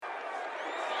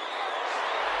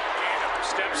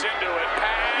Steps into it.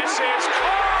 Pass is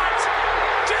caught.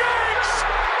 Diggs!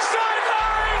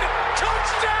 Sideline!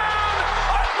 Touchdown!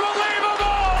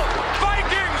 Unbelievable!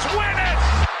 Vikings win it!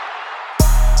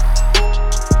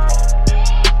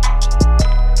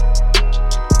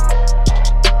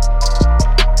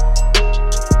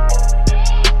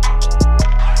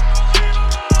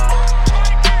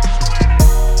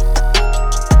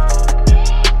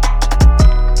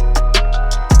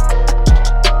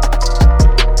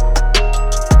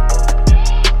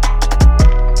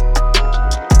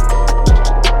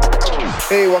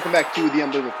 Hey, welcome back to the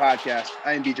Unbelievable Podcast.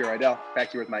 I am BJ Rydell,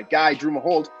 back here with my guy, Drew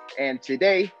Mahold. And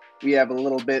today we have a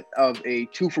little bit of a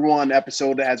 2-for-1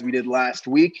 episode as we did last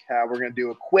week. We're going to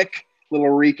do a quick little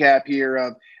recap here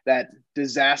of that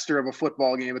disaster of a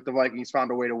football game that the Vikings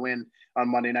found a way to win on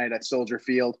Monday night at Soldier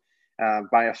Field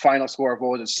by a final score of,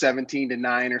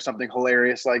 17-9 or something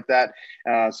hilarious like that.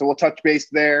 So we'll touch base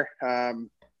there.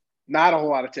 Not a whole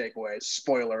lot of takeaways,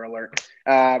 spoiler alert.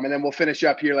 And then we'll finish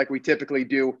up here like we typically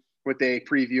do with a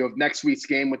preview of next week's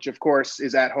game, which of course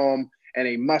is at home and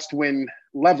a must-win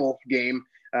level game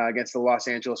against the Los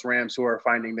Angeles Rams, who are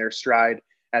finding their stride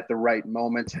at the right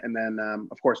moment. And then,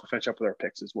 of course, we'll finish up with our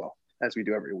picks as well, as we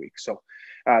do every week. So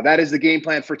that is the game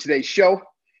plan for today's show.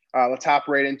 Let's hop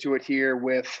right into it here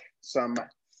with some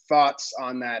thoughts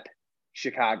on that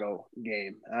Chicago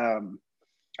game.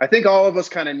 I think all of us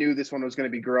kind of knew this one was going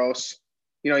to be gross.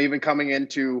 You know, even coming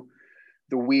into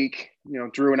the week,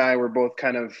 Drew and I were both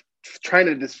kind of trying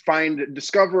to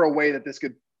discover a way that this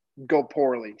could go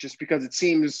poorly, just because it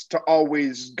seems to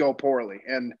always go poorly.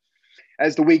 And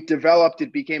as the week developed,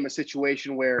 it became a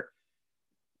situation where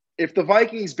if the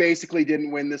Vikings basically didn't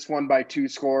win this one by 2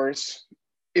 scores,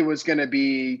 it was going to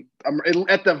be,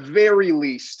 at the very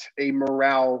least, a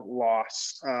morale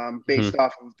loss based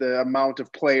off of the amount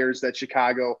of players that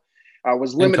Chicago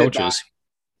was limited and coaches. by.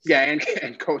 Yeah,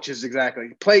 and coaches, exactly.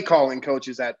 Play calling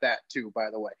coaches at that too, by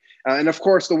the way. And of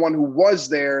course, the one who was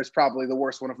there is probably the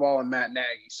worst one of all, in Matt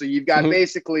Nagy. So you've got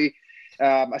basically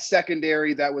a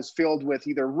secondary that was filled with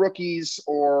either rookies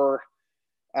or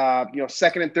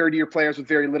second and third year players with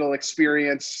very little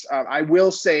experience. I will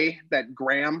say that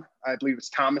Graham, I believe it's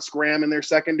Thomas Graham in their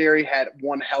secondary, had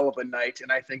one hell of a night,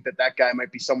 and I think that guy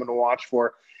might be someone to watch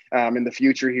for in the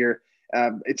future here.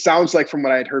 It sounds like from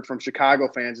what I had heard from Chicago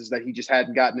fans is that he just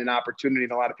hadn't gotten an opportunity,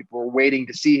 and a lot of people were waiting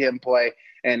to see him play.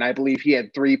 And I believe he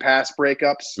had 3 pass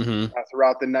breakups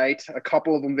throughout the night, a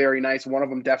couple of them very nice, one of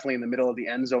them definitely in the middle of the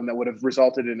end zone that would have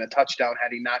resulted in a touchdown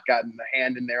had he not gotten the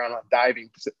hand in there on a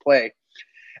diving play.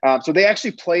 So they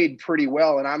actually played pretty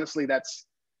well, and honestly, that's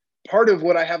part of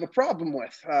what I have a problem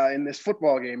with in this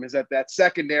football game is that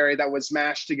secondary that was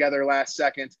mashed together last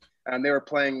second, and they were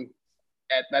playing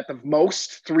at the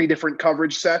most 3 different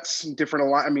coverage sets, in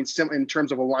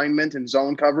terms of alignment and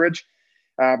zone coverage.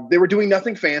 They were doing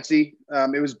nothing fancy.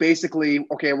 It was basically,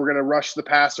 okay, we're going to rush the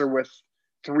passer with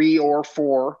 3 or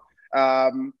 4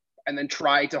 and then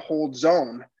try to hold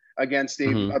zone against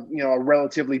a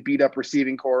relatively beat up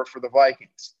receiving core for the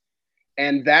Vikings.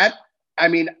 And that,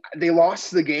 they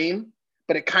lost the game,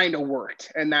 but it kind of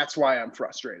worked. And that's why I'm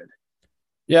frustrated.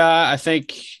 Yeah, I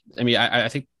think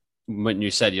when you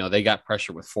said, they got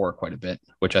pressure with 4 quite a bit,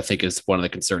 which I think is one of the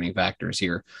concerning factors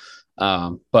here.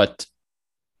 But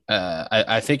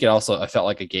I think I felt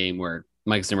like a game where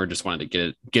Mike Zimmer just wanted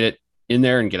to get it in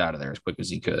there and get out of there as quick as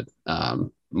he could,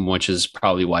 which is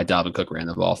probably why Dalvin Cook ran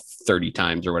the ball 30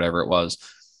 times or whatever it was.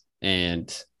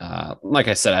 And like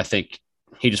I said, I think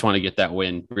he just wanted to get that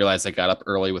win, realized they got up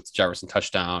early with the Jefferson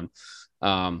touchdown,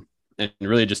 and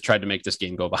really just tried to make this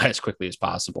game go by as quickly as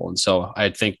possible. And so I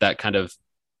think that kind of,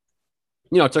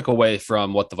 took away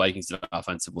from what the Vikings did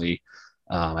offensively.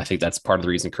 I think that's part of the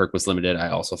reason Kirk was limited.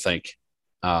 I also think,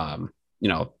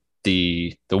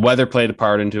 the weather played a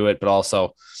part into it, but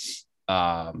also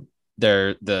the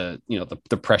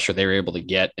pressure they were able to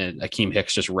get, and Akeem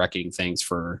Hicks just wrecking things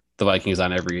for the Vikings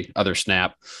on every other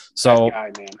snap. So,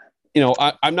 nice guy, man.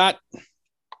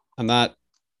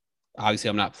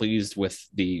 I'm not pleased with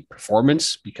the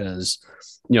performance because,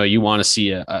 you want to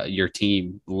see your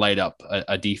team light up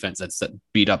a defense that's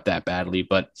beat up that badly.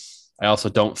 But I also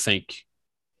don't think,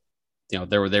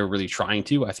 they were really trying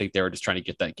to. I think they were just trying to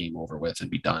get that game over with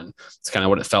and be done. It's kind of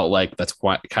what it felt like. That's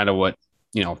kind of what,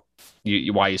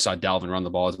 why you saw Dalvin run the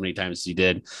ball as many times as he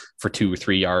did for 2 or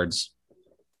 3 yards.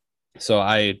 So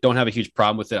I don't have a huge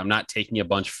problem with it. I'm not taking a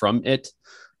bunch from it.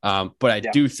 But I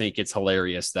do think it's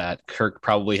hilarious that Kirk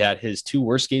probably had his 2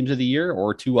 worst games of the year,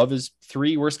 or 2 of his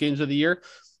 3 worst games of the year.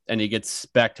 And he gets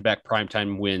back-to-back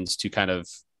primetime wins to kind of,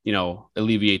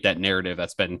 alleviate that narrative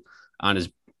that's been on his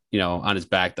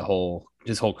back the whole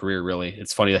his whole career, really.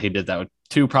 It's funny that he did that with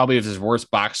two probably of his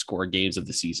worst box score games of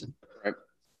the season.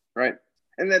 Right.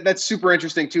 And that's super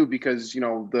interesting too, because,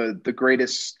 the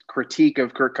greatest critique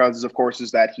of Kirk Cousins, of course,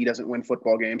 is that he doesn't win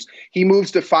football games. He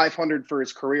moves to 500 for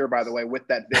his career, by the way, with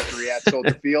that victory at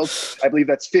Soldier Field. I believe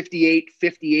that's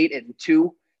 58-2.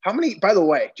 How many, by the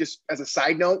way, just as a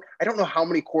side note, I don't know how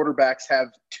many quarterbacks have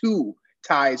 2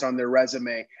 ties on their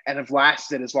resume and have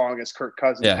lasted as long as Kirk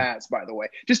Cousins has, by the way.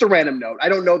 Just a random note. I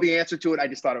don't know the answer to it. I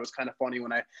just thought it was kind of funny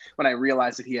when I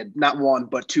realized that he had not 1,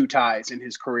 but 2 ties in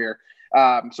his career.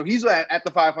 So he's at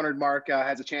the 500 mark,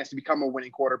 has a chance to become a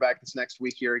winning quarterback this next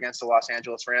week here against the Los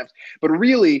Angeles Rams. But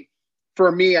really,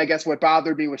 for me, I guess what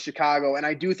bothered me with Chicago, and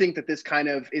I do think that this kind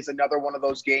of is another one of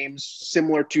those games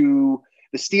similar to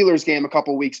the Steelers game a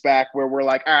couple weeks back where we're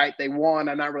like, all right, they won.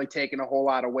 I'm not really taking a whole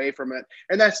lot away from it.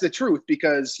 And that's the truth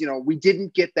because, we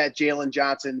didn't get that Jalen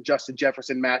Johnson, Justin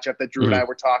Jefferson matchup that Drew and I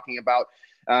were talking about.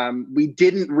 We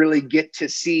didn't really get to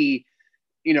see,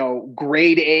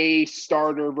 grade A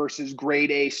starter versus grade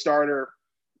A starter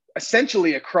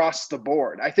essentially across the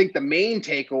board. I think the main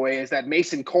takeaway is that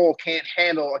Mason Cole can't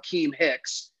handle Akeem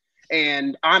Hicks.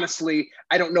 And honestly,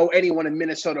 I don't know anyone in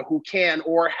Minnesota who can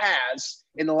or has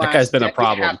in the last that guy's been a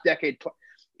problem. Half-decade.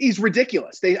 He's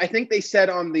ridiculous. I think they said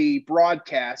on the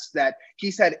broadcast that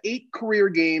he's had 8 career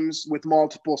games with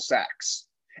multiple sacks.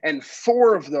 And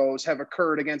 4 of those have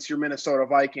occurred against your Minnesota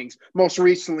Vikings, most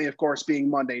recently, of course, being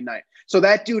Monday night. So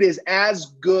that dude is as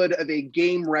good of a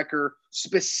game wrecker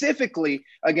specifically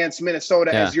against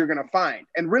Minnesota as you're going to find.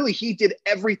 And really, he did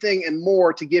everything and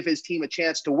more to give his team a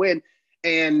chance to win.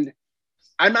 And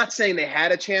I'm not saying they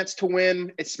had a chance to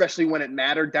win, especially when it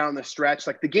mattered down the stretch.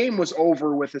 Like the game was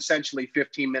over with essentially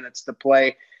 15 minutes to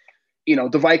play.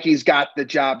 The Vikings got the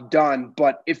job done.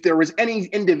 But if there was any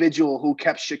individual who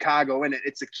kept Chicago in it,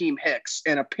 it's Akeem Hicks.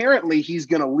 And apparently he's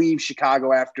going to leave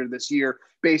Chicago after this year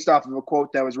based off of a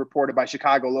quote that was reported by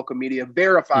Chicago local media,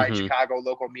 verified Chicago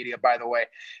local media, by the way.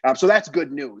 So that's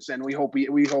good news. And we hope,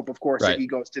 of course, that he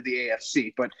goes to the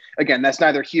AFC. But again, that's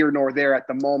neither here nor there at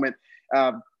the moment.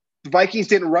 The Vikings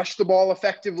didn't rush the ball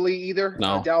effectively either.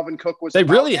 No. Dalvin Cook was. They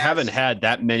really haven't had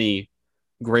that many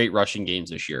great rushing games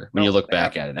this year when you look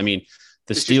back at it. I mean,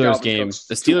 the Steelers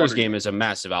game is a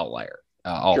massive outlier,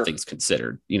 all things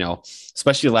considered,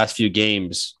 especially the last few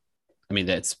games. I mean,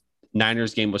 that's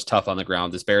Niners game was tough on the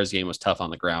ground. This Bears game was tough on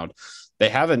the ground. They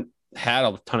haven't had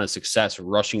a ton of success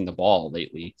rushing the ball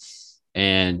lately.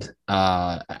 And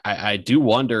I do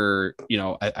wonder,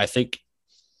 I think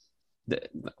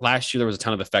last year there was a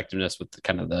ton of effectiveness with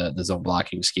the zone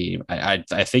blocking scheme. I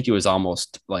think it was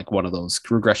almost like one of those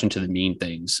regression to the mean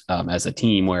things as a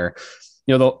team where,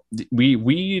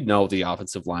 we know the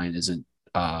offensive line isn't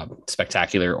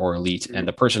spectacular or elite, and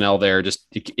the personnel there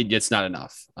it's not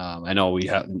enough. I know we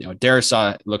have,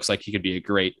 Darrisaw looks like he could be a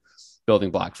great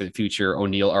building block for the future.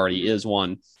 O'Neal already is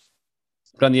one.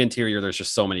 But on the interior, there's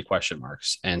just so many question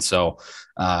marks. And so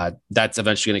that's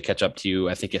eventually going to catch up to you.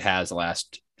 I think it has the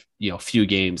last few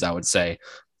games, I would say.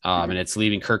 And it's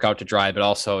leaving Kirk out to dry, but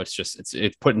also it's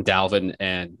putting Dalvin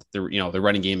and the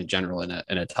running game in general in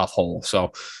a tough hole.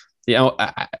 So,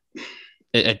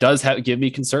 it does give me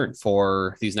concern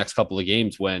for these next couple of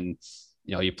games when,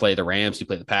 you play the Rams, you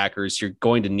play the Packers, you're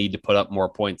going to need to put up more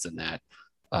points than that.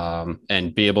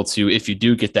 And be able to, if you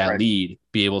do get that lead,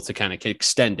 be able to kind of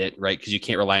extend it, right? Because you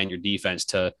can't rely on your defense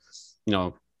to,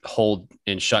 hold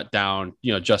and shut down,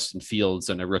 Justin Fields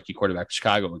and a rookie quarterback for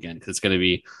Chicago again, because it's going to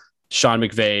be Sean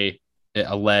McVay,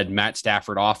 a led Matt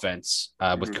Stafford offense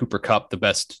with Cooper Kupp, the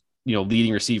best,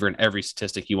 leading receiver in every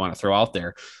statistic you want to throw out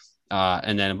there.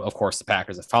 And then, of course, the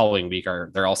Packers the following week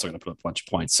they're also going to put up a bunch of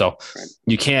points. So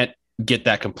you can't get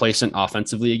that complacent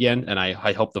offensively again. And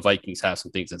I hope the Vikings have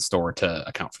some things in store to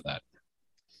account for that.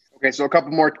 Okay, so a couple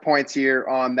more points here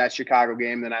on that Chicago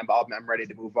game, then I'm ready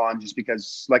to move on just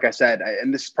because, like I said,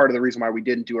 and this is part of the reason why we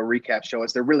didn't do a recap show,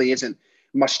 is there really isn't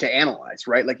much to analyze,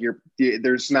 right? Like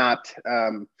there's not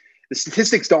the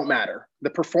statistics don't matter.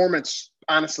 The performance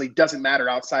honestly doesn't matter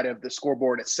outside of the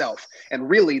scoreboard itself. And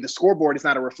really, the scoreboard is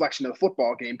not a reflection of the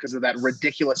football game because of that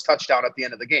ridiculous touchdown at the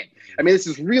end of the game. I mean, this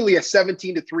is really a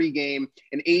 17-3 game,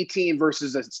 an 18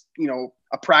 versus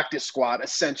a practice squad,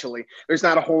 essentially. There's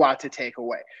not a whole lot to take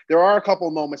away. There are a couple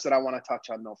of moments that I want to touch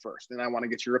on, though, first, and I want to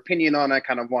get your opinion on. I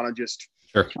kind of want to just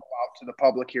throw out to the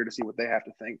public here to see what they have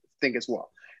to think as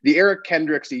well. The Eric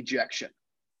Kendricks ejection,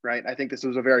 right? I think this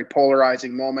was a very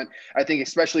polarizing moment. I think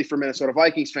especially for Minnesota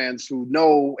Vikings fans who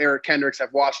know Eric Kendricks,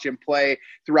 have watched him play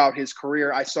throughout his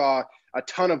career. I saw a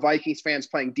ton of Vikings fans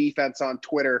playing defense on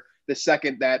Twitter the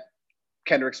second that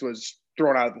Kendricks was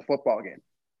thrown out of the football game.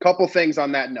 Couple things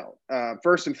on that note.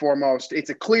 First and foremost, it's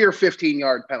a clear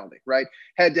 15-yard penalty, right?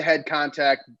 Head-to-head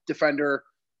contact, defender,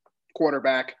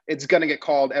 quarterback. It's going to get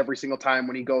called every single time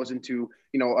when he goes into,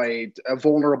 a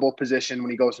vulnerable position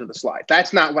when he goes into the slide.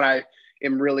 That's not what I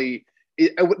am really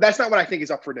 – that's not what I think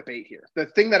is up for debate here. The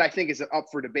thing that I think is up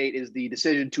for debate is the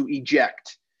decision to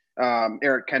eject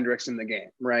Eric Kendricks in the game,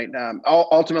 right?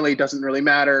 Ultimately, it doesn't really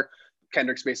matter.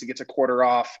 Kendricks basically gets a quarter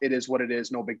off. It is what it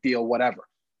is. No big deal, whatever.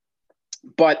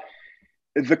 But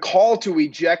the call to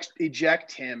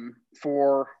eject him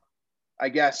for, I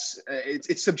guess,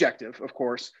 it's subjective, of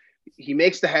course. He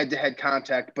makes the head-to-head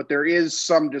contact, but there is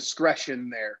some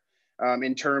discretion there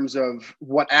in terms of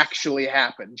what actually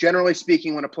happened. Generally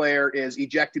speaking, when a player is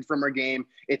ejected from a game,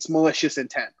 it's malicious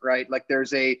intent, right? Like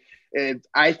there's it's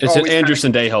an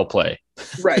Anderson Day-Hill play.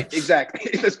 Right,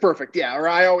 exactly. That's perfect. Yeah, or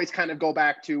I always kind of go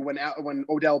back to when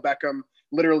Odell Beckham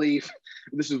literally,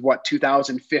 this is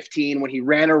 2015, when he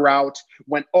ran a route,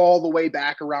 went all the way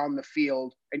back around the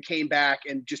field and came back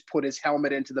and just put his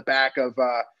helmet into the back of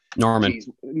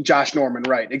Josh Norman.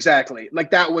 Right. Exactly.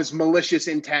 Like that was malicious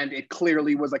intent. It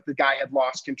clearly was like the guy had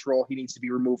lost control. He needs to be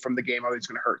removed from the game or he's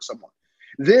going to hurt someone.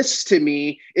 This to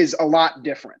me is a lot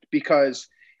different because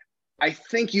I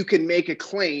think you can make a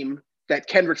claim that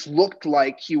Kendricks looked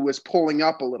like he was pulling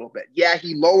up a little bit. Yeah.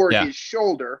 He lowered his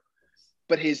shoulder,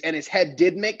 but his head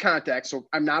did make contact. So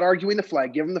I'm not arguing the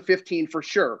flag. Give him the 15 for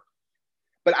sure.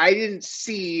 But I didn't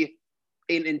see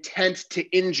an intent to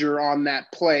injure on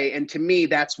that play. And to me,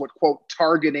 that's what, quote,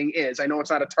 targeting is. I know it's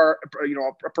not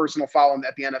a personal foul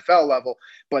at the NFL level,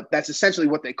 but that's essentially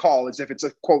what they call is if it's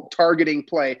a, quote, targeting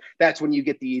play, that's when you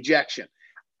get the ejection.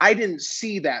 I didn't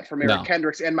see that from Eric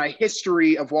Kendricks, and my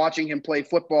history of watching him play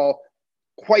football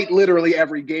quite literally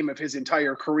every game of his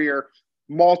entire career,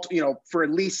 for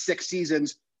at least 6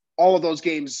 seasons, all of those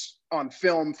games on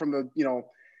film from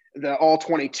the all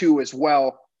 22 as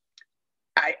well.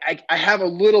 I have a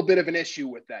little bit of an issue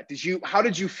with that. How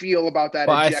did you feel about that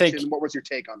ejection? What was your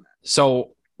take on that?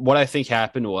 So what I think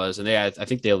happened was, and I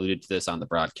think they alluded to this on the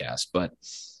broadcast, but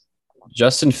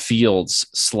Justin Fields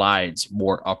slides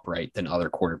more upright than other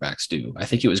quarterbacks do. I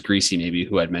think it was Greasy maybe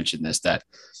who had mentioned this, that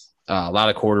a lot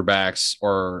of quarterbacks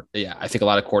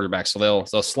so they'll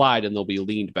slide and they'll be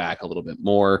leaned back a little bit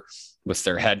more with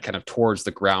their head kind of towards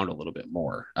the ground a little bit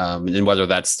more. And whether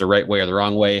that's the right way or the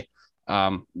wrong way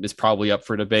is probably up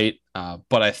for debate.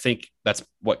 But I think that's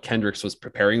what Kendricks was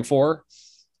preparing for.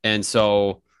 And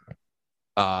so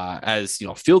as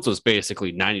Fields was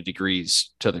basically 90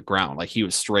 degrees to the ground, like he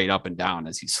was straight up and down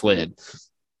as he slid.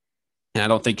 And I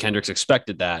don't think Kendricks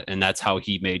expected that. And that's how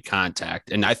he made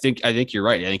contact. And I think you're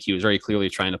right. I think he was very clearly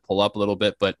trying to pull up a little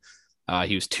bit, but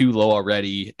he was too low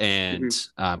already and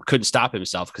couldn't stop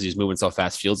himself because he's moving so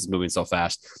fast. Fields is moving so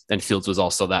fast. And Fields was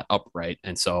also that upright.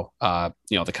 And so,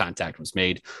 the contact was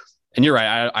made. And you're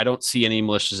right. I don't see any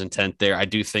malicious intent there. I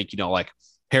do think, like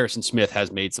Harrison Smith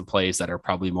has made some plays that are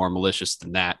probably more malicious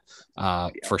than that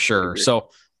for sure. So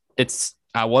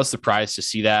I was surprised to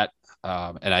see that.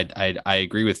 And I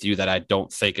agree with you that I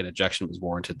don't think an ejection was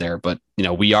warranted there, but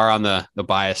we are on the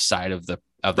biased side of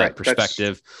that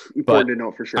perspective. That's important to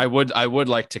note for sure. I would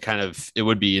like to it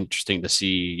would be interesting to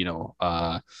see,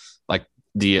 like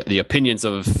the opinions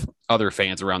of other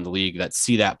fans around the league that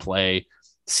see that play,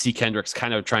 see Kendricks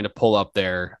kind of trying to pull up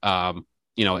there,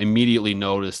 immediately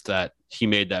noticed that he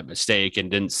made that mistake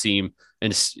and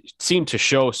seemed to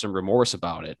show some remorse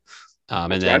about it.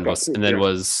 And then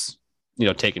was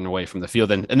taken away from the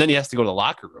field. And then he has to go to the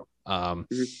locker room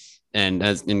and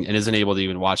isn't able to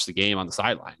even watch the game on the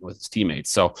sideline with his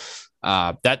teammates. So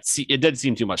it did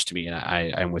seem too much to me. And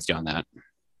I'm with you on that.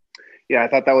 Yeah, I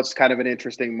thought that was kind of an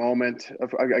interesting moment.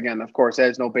 Again, of course, it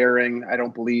has no bearing. I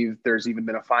don't believe there's even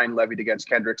been a fine levied against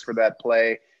Kendricks for that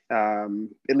play,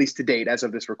 at least to date, as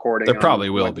of this recording. There probably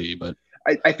will be, but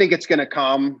I think it's going to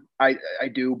come. I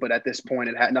do, but at this point,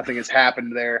 nothing has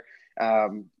happened there.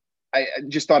 I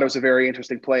just thought it was a very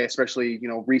interesting play, especially,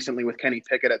 recently with Kenny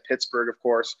Pickett at Pittsburgh, of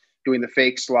course, doing the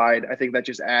fake slide. I think that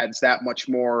just adds that much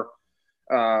more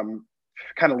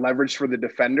kind of leverage for the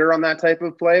defender on that type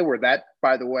of play, where that,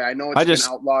 by the way, I know it's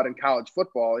been outlawed in college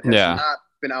football. It has not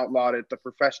been outlawed at the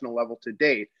professional level to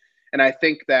date. And I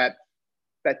think that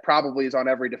probably is on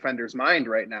every defender's mind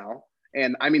right now.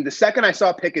 And I mean, the second I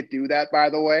saw Pickett do that, by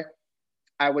the way,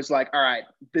 I was like, all right,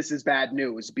 this is bad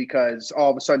news, because all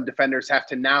of a sudden defenders have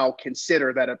to now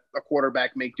consider that a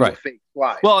quarterback may do a fake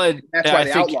slide. Well, that's why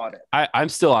they outlawed it. I'm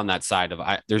still on that side of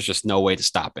there's just no way to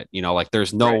stop it.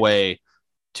 There's no way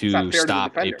to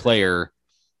stop a player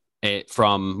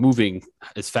from moving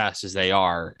as fast as they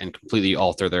are and completely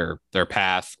alter their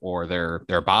path or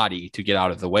their body to get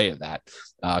out of the way of that.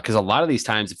 Because a lot of these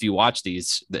times, if you watch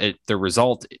these, the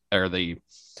result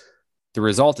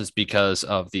is because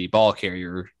of the ball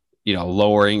carrier,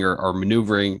 lowering or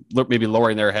maneuvering, maybe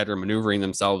lowering their head or maneuvering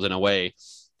themselves in a way,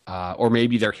 or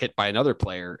maybe they're hit by another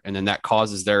player, and then that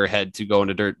causes their head to go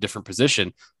into a different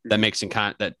position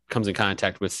that comes in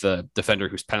contact with the defender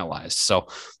who's penalized. So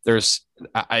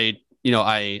I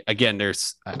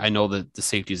know that the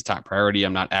safety is a top priority.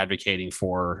 I'm not advocating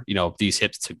for, these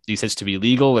hits to be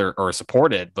legal or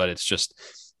supported, but it's just,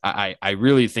 I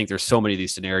really think there's so many of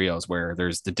these scenarios where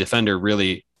the defender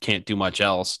really can't do much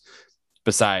else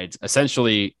besides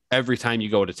essentially every time you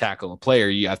go to tackle a player,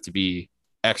 you have to be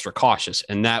extra cautious.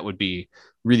 And that would be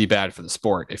really bad for the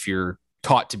sport if you're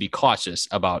taught to be cautious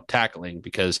about tackling,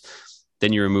 because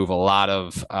then you remove a lot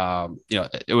of,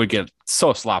 it would get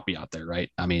so sloppy out there,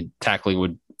 right? I mean,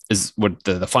 tackling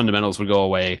the fundamentals would go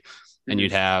away, and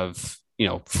you'd have,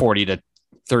 40 to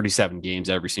 37 games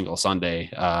every single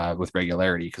Sunday with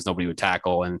regularity, because nobody would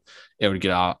tackle and it would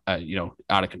get out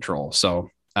of control. So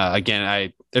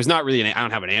again, there's not really I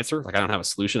don't have an answer. Like, I don't have a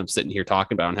solution. I'm sitting here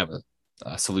talking, but I don't have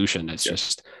a solution. It's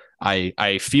just,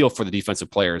 I feel for the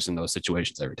defensive players in those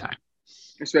situations every time.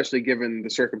 Especially given the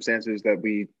circumstances that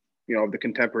we, the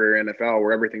contemporary NFL,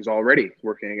 where everything's already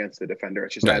working against the defender.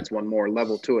 It just adds one more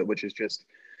level to it, which is just,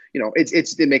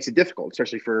 it makes it difficult,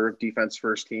 especially for defense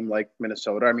first team like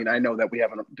Minnesota. I mean, I know that we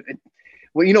haven't,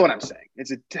 well, you know what I'm saying.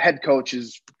 It's a head coach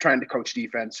is trying to coach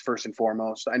defense first and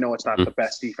foremost. I know it's not the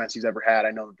best defense he's ever had.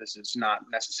 I know that this is not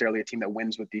necessarily a team that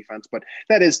wins with defense, but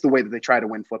that is the way that they try to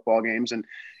win football games. And,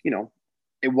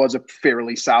 it was a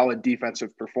fairly solid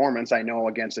defensive performance, I know,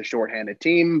 against a shorthanded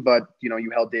team, but, you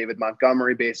held David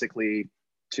Montgomery basically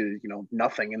to,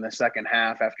 nothing in the second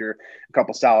half after a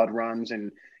couple solid runs.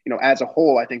 And, as a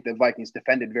whole, I think the Vikings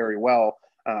defended very well,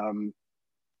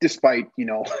 despite,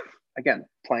 again,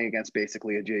 playing against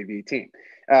basically a JV team.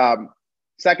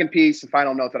 Second piece, the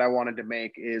final note that I wanted to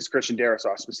make is Christian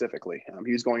Darrisaw specifically.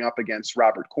 He was going up against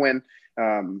Robert Quinn.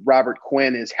 Robert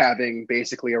Quinn is having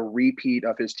basically a repeat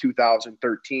of his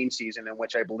 2013 season, in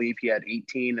which I believe he had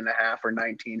 18 and a half or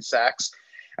 19 sacks.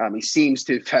 He seems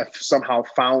to have somehow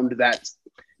found that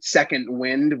second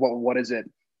wind. What is it,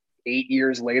 8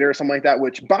 years later or something like that,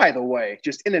 which, by the way,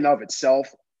 just in and of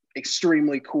itself,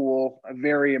 extremely cool,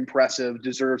 very impressive,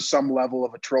 deserves some level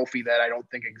of a trophy that I don't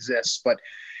think exists, but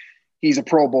he's a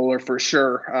Pro Bowler for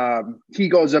sure. He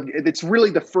goes up. It's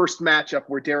really the first matchup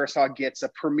where Darrisaw gets a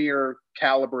premier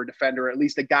caliber defender, at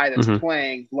least a guy that's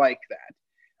playing like that.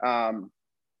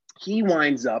 He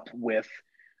winds up with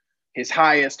his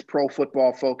highest Pro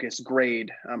Football Focus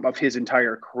grade of his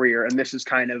entire career. And this is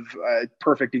kind of a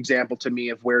perfect example to me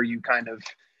of where you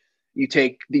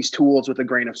take these tools with a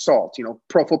grain of salt.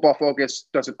 Pro Football Focus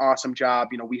does an awesome job.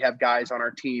 We have guys on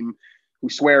our team who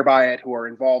swear by it, who are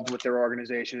involved with their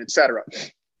organization, et cetera.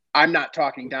 I'm not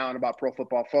talking down about Pro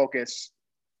Football Focus.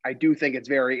 I do think it's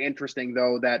very interesting,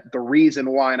 though, that the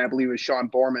reason why, and I believe it was Sean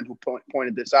Borman who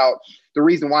pointed this out, the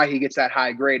reason why he gets that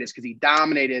high grade is because he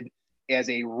dominated as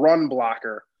a run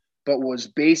blocker, but was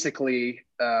basically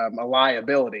a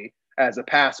liability as a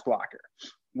pass blocker,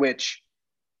 which,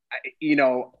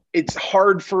 it's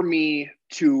hard for me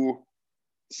to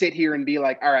sit here and be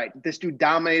like, all right, this dude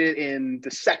dominated in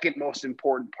the second most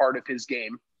important part of his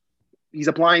game. He's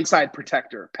a blindside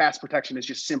protector. Pass protection is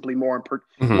just simply more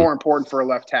important for a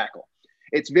left tackle.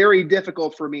 It's very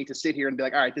difficult for me to sit here and be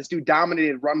like, all right, this dude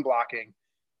dominated run blocking,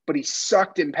 but he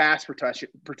sucked in pass protection.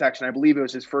 I believe it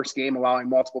was his first game allowing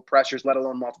multiple pressures, let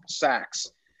alone multiple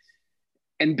sacks,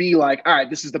 and be like, all right,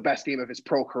 this is the best game of his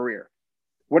pro career.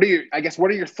 What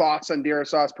are your thoughts on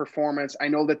Darrisaw's performance? I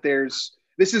know that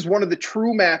this is one of the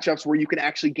true matchups where you can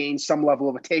actually gain some level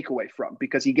of a takeaway from,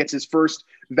 because he gets his first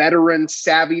veteran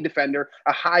savvy defender,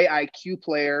 a high IQ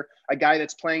player, a guy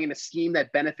that's playing in a scheme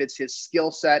that benefits his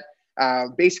skill set.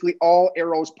 Basically all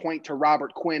arrows point to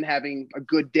Robert Quinn having a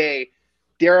good day.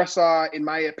 Darrisaw, in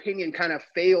my opinion, kind of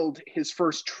failed his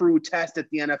first true test at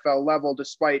the NFL level,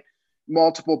 despite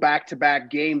multiple back-to-back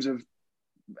games of,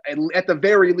 at the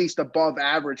very least, above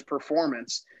average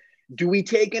performance. Do we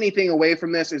take anything away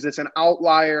from this? Is this an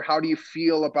outlier? How do you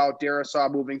feel about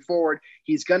Darrisaw moving forward?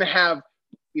 He's going to have,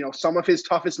 some of his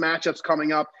toughest matchups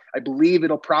coming up. I believe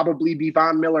it'll probably be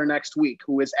Von Miller next week,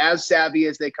 who is as savvy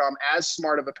as they come, as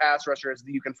smart of a pass rusher as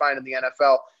you can find in the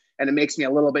NFL. And it makes me a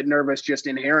little bit nervous just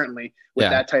inherently with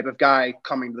that type of guy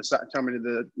coming to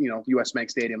the US Bank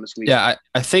Stadium this week. Yeah,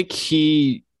 I think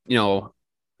his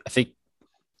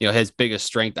biggest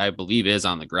strength, I believe, is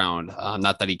on the ground.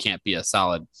 Not that he can't be a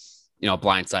solid,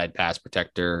 blindside pass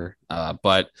protector.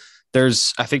 But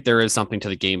I think there is something to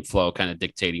the game flow kind of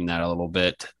dictating that a little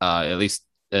bit, at least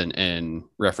in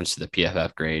reference to the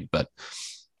PFF grade. But,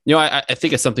 I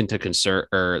think it's something to concern,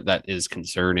 or that is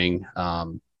concerning.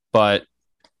 But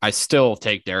I still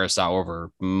take Darrisaw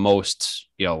over most,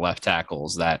 left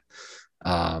tackles that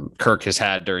Kirk has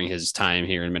had during his time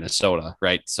here in Minnesota.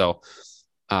 Right. So,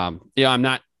 I'm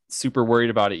not super worried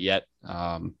about it yet.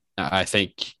 I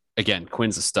think, again,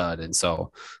 Quinn's a stud. And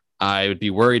so I would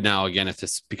be worried now again if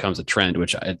this becomes a trend,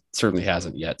 which it certainly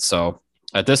hasn't yet. So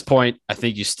at this point, I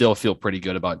think you still feel pretty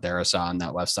good about Darrisaw on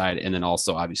that left side. And then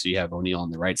also, obviously, you have O'Neill on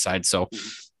the right side. So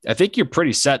I think you're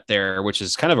pretty set there, which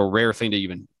is kind of a rare thing to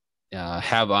even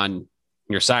have on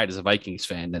your side as a Vikings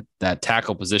fan. That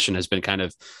tackle position has been kind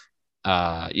of,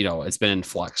 it's been in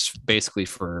flux basically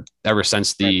for ever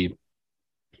since the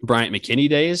Bryant McKinney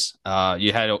days.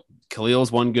 You had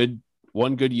Khalil's one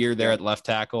good year there at left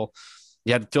tackle.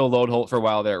 You had Phil Loadholt for a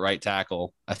while there at right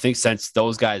tackle. I think since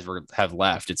those guys have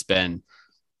left, it's been,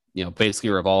 basically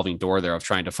a revolving door there of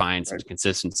trying to find some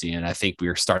consistency. And I think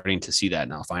we're starting to see that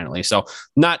now finally. So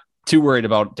not too worried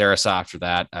about Darrisaw after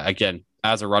that. Again,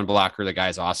 as a run blocker, the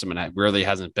guy's awesome. And it really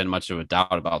hasn't been much of a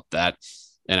doubt about that.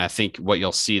 And I think what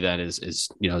you'll see then is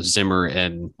Zimmer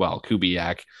and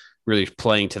Kubiak really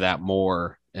playing to that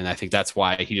more. And I think that's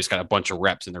why he just got a bunch of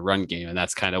reps in the run game. And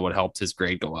that's kind of what helped his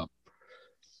grade go up.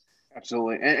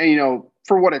 Absolutely. And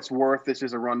for what it's worth, this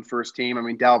is a run first team. I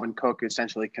mean, Dalvin Cook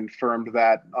essentially confirmed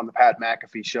that on the Pat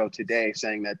McAfee show today,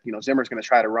 saying that, Zimmer's going to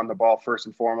try to run the ball first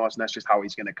and foremost, and that's just how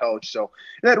he's going to coach. So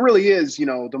that really is,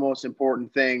 the most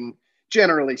important thing,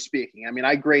 generally speaking. I mean,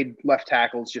 I grade left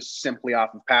tackles just simply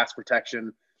off of pass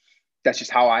protection. That's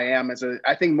just how I am.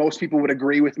 I think most people would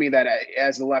agree with me that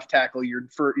as a left tackle, your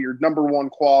number one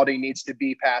quality needs to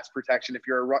be pass protection. If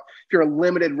you're a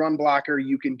limited run blocker,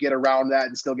 you can get around that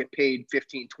and still get paid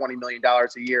 $15-20 million a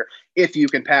year if you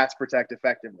can pass protect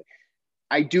effectively.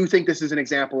 I do think this is an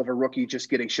example of a rookie just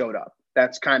getting showed up.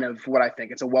 That's kind of what I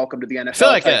think. It's a welcome to the NFL.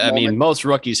 I feel like, most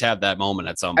rookies have that moment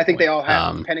at some point. I think they all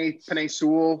have. Penei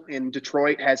Sewell in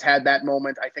Detroit has had that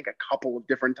moment, I think, a couple of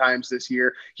different times this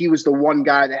year. He was the one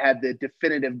guy that had the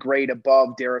definitive grade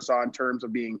above Darrisaw in terms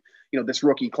of being, this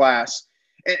rookie class.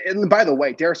 And by the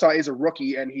way, Darrisaw is a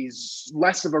rookie, and he's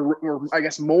less of or I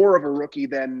guess more of a rookie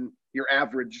than your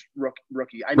average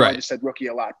rookie. I know I just said rookie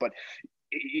a lot, but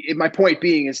my point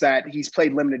being is that he's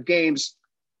played limited games.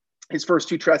 His first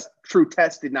two true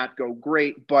tests did not go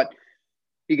great, but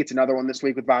he gets another one this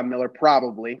week with Von Miller,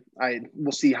 probably.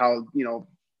 We'll see how,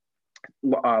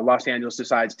 Los Angeles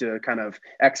decides to kind of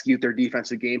execute their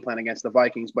defensive game plan against the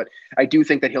Vikings. But I do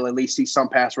think that he'll at least see some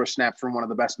pass rush snaps from one of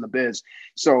the best in the biz.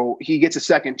 So he gets a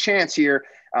second chance here.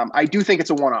 I do think it's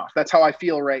a one-off. That's how I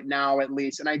feel right now, at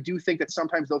least. And I do think that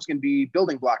sometimes those can be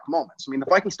building block moments. I mean, the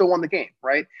Vikings still won the game,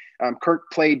 right? Kirk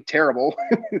played terrible,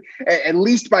 at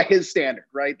least by his standard,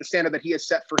 right? The standard that he has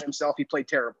set for himself, he played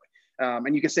terribly.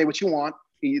 And you can say what you want.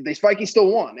 The Vikings still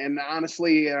won. And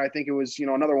honestly, I think it was,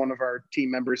 another one of our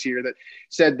team members here that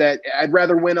said that I'd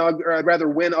rather win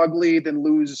ugly than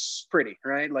lose pretty,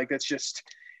 right? Like that's just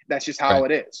how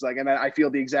it is. Like, and I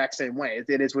feel the exact same way.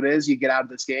 It is what it is. You get out of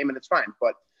this game and it's fine.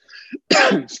 But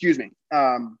excuse me.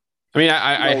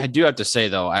 I do have to say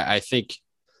though, I think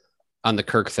on the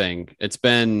Kirk thing, it's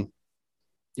been,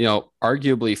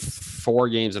 arguably 4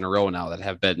 games in a row now that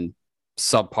have been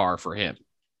subpar for him.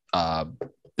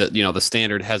 The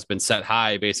standard has been set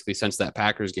high basically since that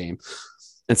Packers game.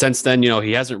 And since then,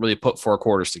 he hasn't really put 4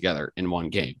 quarters together in one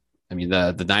game. I mean,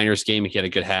 the Niners game, he had a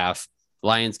good half.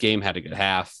 Lions game had a good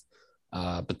half.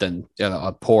 But then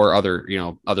a poor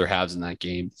other halves in that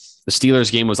game. The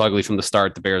Steelers game was ugly from the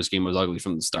start. The Bears game was ugly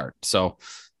from the start. So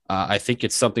I think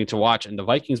it's something to watch. And the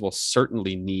Vikings will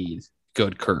certainly need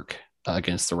good Kirk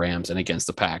against the Rams and against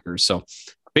the Packers. So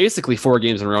basically 4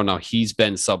 games in a row now, he's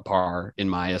been subpar in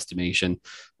my estimation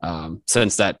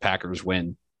since that Packers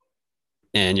win.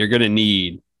 And you're going to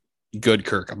need good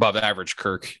Kirk, above average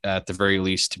Kirk at the very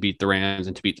least, to beat the Rams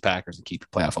and to beat the Packers and keep the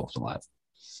playoff hopes alive.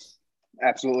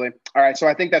 Absolutely. All right. So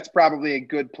I think that's probably a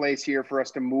good place here for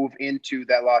us to move into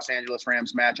that Los Angeles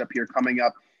Rams matchup here coming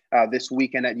up this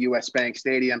weekend at US Bank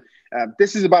Stadium.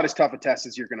 This is about as tough a test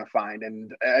as you're going to find.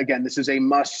 And again, this is a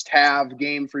must-have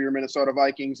game for your Minnesota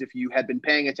Vikings. If you had been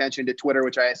paying attention to Twitter,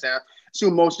 which I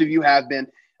assume most of you have been,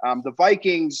 the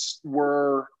Vikings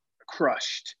were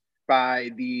crushed by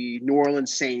the New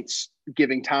Orleans Saints,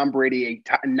 giving Tom Brady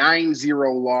a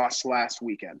 9-0 loss last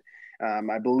weekend.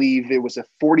 I believe it was a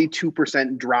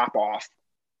 42% drop-off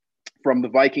from the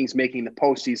Vikings making the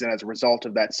postseason as a result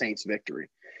of that Saints victory.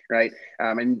 right?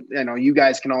 And you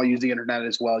guys can all use the internet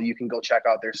as well. You can go check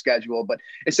out their schedule, but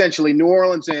essentially New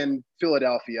Orleans and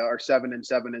Philadelphia are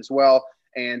 7-7 as well.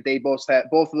 And they both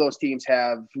of those teams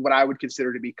have what I would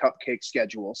consider to be cupcake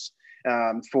schedules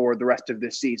for the rest of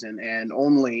this season. And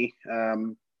only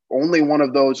one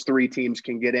of those three teams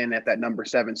can get in at that number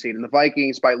 7 seed. And the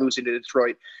Vikings, by losing to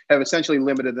Detroit, have essentially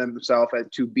limited themselves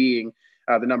to being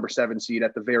the number 7 seed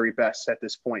at the very best at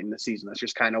this point in the season. That's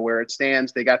just kind of where it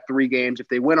stands. They got 3 games. If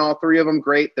they win all 3 of them,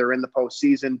 great. They're in the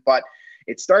postseason. But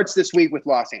it starts this week with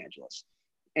Los Angeles.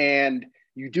 And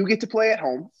you do get to play at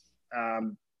home.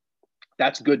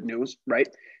 That's good news, right?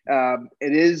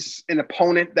 It is an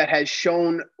opponent that has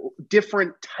shown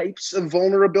different types of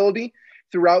vulnerability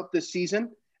throughout the season.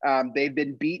 They've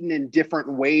been beaten in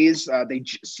different ways.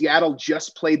 Seattle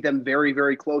just played them very,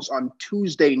 very close on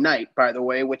Tuesday night, by the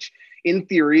way, which in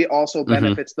theory also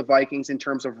benefits the Vikings in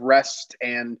terms of rest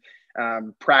and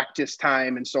practice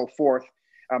time and so forth.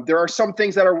 There are some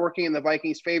things that are working in the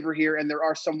Vikings' favor here, and there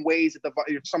are some ways that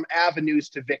some avenues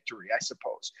to victory, I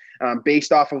suppose,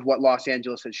 based off of what Los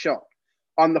Angeles has shown.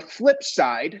 On the flip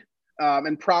side,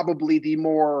 and probably the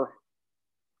more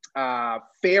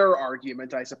fair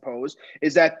argument, I suppose,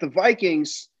 is that the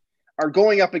Vikings are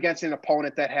going up against an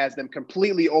opponent that has them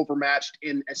completely overmatched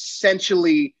in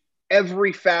essentially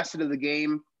every facet of the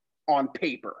game on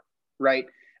paper, right?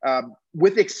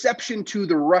 With exception to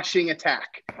the rushing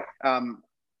attack.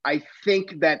 I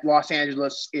think that Los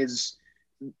Angeles is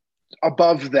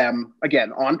above them,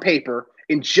 again, on paper,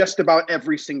 in just about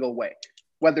every single way,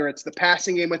 whether it's the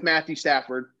passing game with Matthew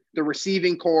Stafford, the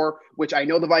receiving core, which I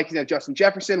know the Vikings have Justin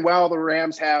Jefferson. Well, the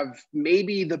Rams have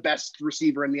maybe the best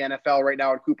receiver in the NFL right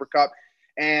now in Cooper Kupp,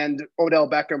 and Odell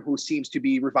Beckham, who seems to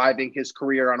be reviving his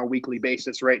career on a weekly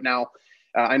basis right now.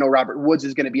 I know Robert Woods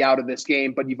is going to be out of this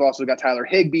game, but you've also got Tyler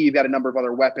Higbee. You've got a number of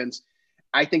other weapons.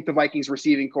 I think the Vikings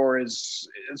receiving core is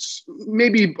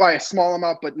maybe by a small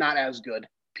amount, but not as good,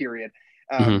 period.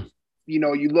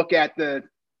 You look at the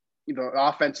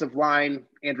offensive line,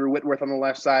 Andrew Whitworth on the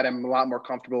left side. I'm a lot more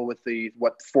comfortable with the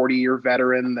 40-year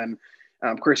veteran than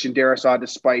Christian Darrisaw,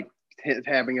 despite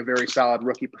having a very solid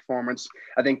rookie performance.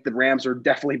 I think the Rams are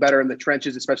definitely better in the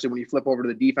trenches, especially when you flip over to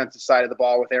the defensive side of the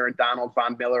ball with Aaron Donald,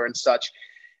 Von Miller, and such.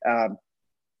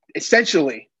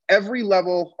 Essentially, every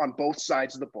level on both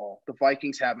sides of the ball, the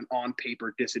Vikings have an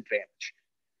on-paper disadvantage.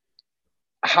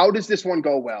 How does this one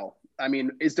go well? I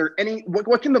mean, is there any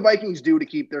what can the Vikings do to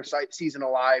keep their season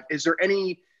alive? Is there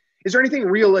anything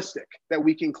realistic that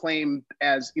we can claim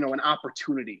as, an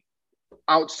opportunity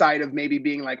outside of maybe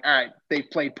being like, all right, they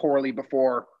played poorly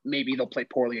before, maybe they'll play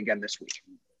poorly again this week?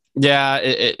 Yeah,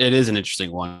 it is an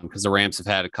interesting one because the Rams have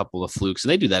had a couple of flukes,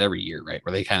 and they do that every year, right?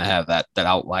 Where they kind of have that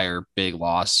outlier big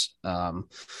loss.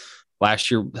 Last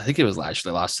year, I think it was last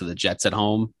year, they lost to the Jets at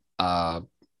home.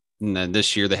 And then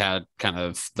this year they had kind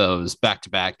of those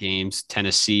back-to-back games,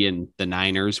 Tennessee and the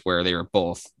Niners, where they were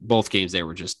both games they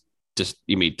were just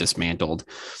dismantled.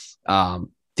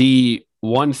 The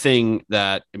one thing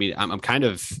that I'm kind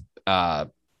of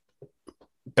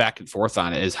back and forth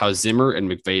on it is how Zimmer and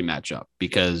McVay match up,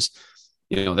 because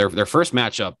their first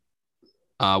matchup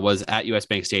was at US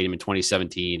Bank Stadium in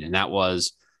 2017, and that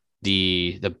was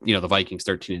the Vikings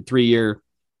 13-3 year.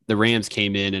 The Rams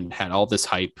came in and had all this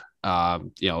hype.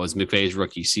 It was McVay's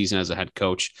rookie season as a head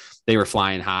coach. They were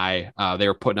flying high. They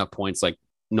were putting up points like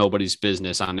nobody's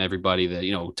business on everybody.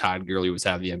 That Todd Gurley was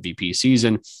having the MVP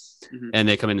season, and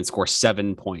they come in and score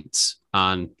 7 points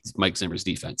on Mike Zimmer's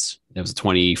defense. It was a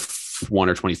 21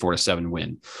 or 24-7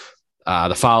 win.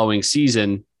 The following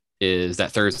season is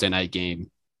that Thursday night game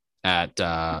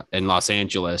in Los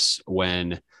Angeles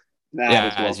when.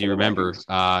 As you remember,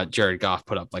 Jared Goff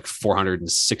put up like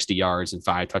 460 yards and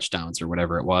 5 touchdowns or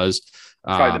whatever it was.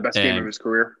 Probably the best game of his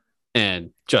career. And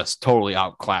just totally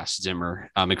outclassed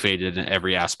Zimmer. McVay did in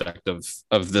every aspect of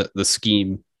the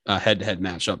scheme head-to-head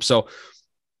matchup. So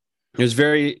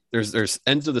there's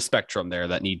ends of the spectrum there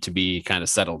that need to be kind of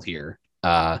settled here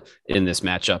in this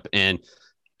matchup. And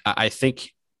I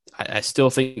still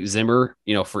think Zimmer,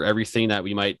 for everything that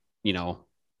we might,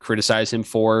 criticize him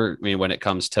for. When it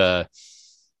comes to,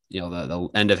 the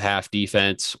end of half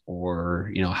defense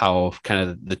or, how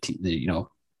kind of the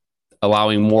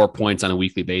allowing more points on a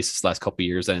weekly basis the last couple of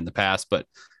years than in the past. But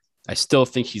I still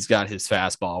think he's got his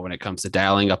fastball when it comes to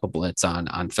dialing up a blitz on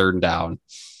 3rd and down.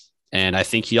 And I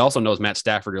think he also knows Matt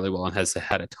Stafford really well and has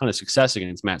had a ton of success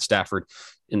against Matt Stafford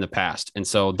in the past. And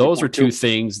so those are two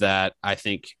things that I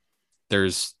think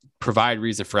provide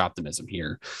reason for optimism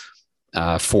here.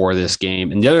 For this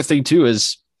game. And the other thing too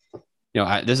is,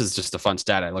 this is just a fun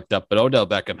stat I looked up, but Odell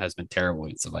Beckham has been terrible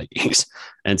against the Vikings.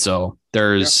 And so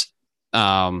there's,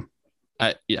 I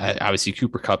Obviously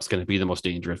Cooper Kupp's going to be the most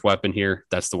dangerous weapon here.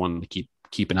 That's the one to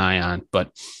keep an eye on.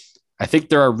 But I think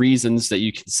there are reasons that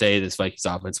you can say this Vikings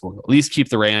offense will at least keep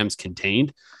the Rams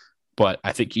contained. But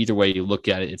I think either way you look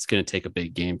at it, it's going to take a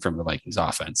big game from the Vikings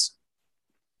offense.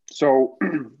 So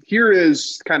here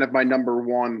is kind of my number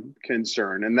one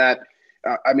concern, and that,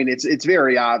 it's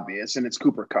very obvious, and it's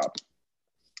Cooper Kupp,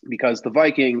 because the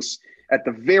Vikings at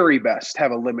the very best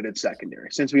have a limited secondary.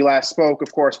 Since we last spoke,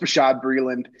 of course, Bashaud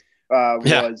Breeland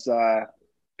was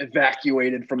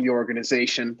evacuated from the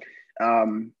organization.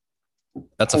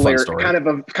 That's a fun story. Kind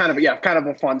of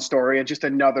a fun story, and just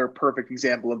another perfect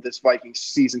example of this Vikings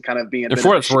season kind of being. And for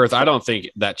what it's worth, I don't think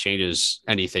that changes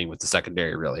anything with the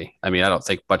secondary, really. I mean, I don't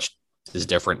think much is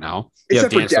different now. You have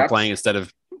Dancer playing instead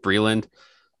of Breeland.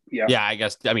 Yeah, I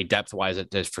guess. I mean, depth-wise,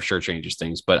 it for sure changes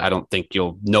things, but I don't think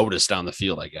you'll notice down the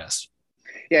field, I guess.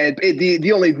 Yeah,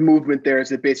 the only movement there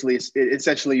is it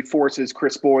essentially forces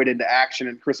Chris Boyd into action,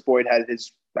 and Chris Boyd had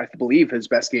I believe his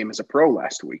best game as a pro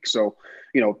last week. So,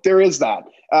 there is that.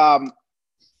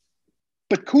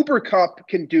 But Cooper Kupp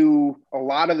can do a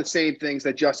lot of the same things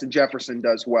that Justin Jefferson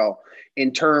does well,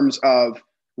 in terms of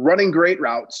running great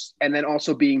routes and then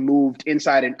also being moved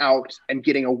inside and out and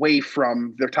getting away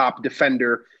from their top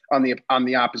defender on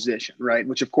the opposition, right?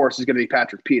 Which of course is going to be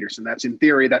Patrick Peterson. That's in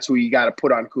theory, that's who you got to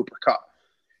put on Cooper Kupp.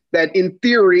 That in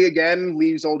theory, again,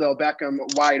 leaves Odell Beckham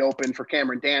wide open for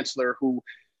Cameron Dantzler, who,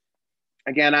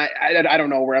 again, I don't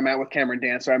know where I'm at with Cameron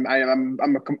Dantzler.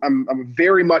 I'm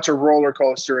very much a roller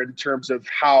coaster in terms of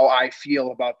how I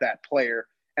feel about that player.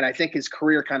 And I think his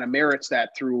career kind of merits that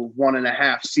through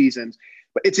 1.5 seasons.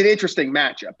 But it's an interesting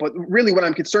matchup. But really what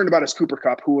I'm concerned about is Cooper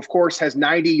Kupp, who, of course, has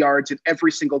 90 yards in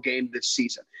every single game this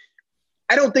season.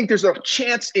 I don't think there's a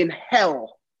chance in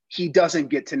hell he doesn't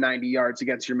get to 90 yards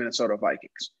against your Minnesota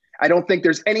Vikings. I don't think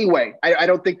there's any way. I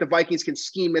don't think the Vikings can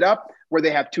scheme it up where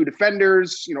they have two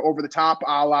defenders, over the top,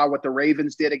 a la what the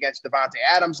Ravens did against Devontae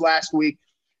Adams last week.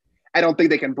 I don't think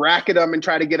they can bracket him and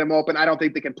try to get him open. I don't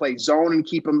think they can play zone and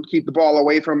keep the ball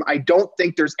away from him. I don't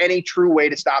think there's any true way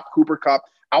to stop Cooper Kupp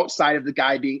outside of the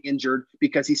guy being injured,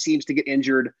 because he seems to get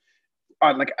injured.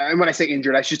 When I say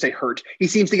injured, I should say hurt. He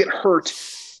seems to get hurt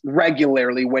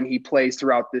regularly when he plays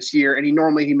throughout this year. And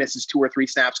he misses 2 or 3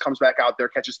 snaps, comes back out there,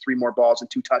 catches 3 more balls and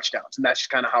 2 touchdowns. And that's just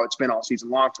kind of how it's been all season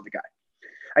long for the guy.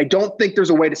 I don't think there's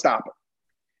a way to stop him.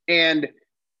 And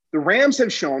the Rams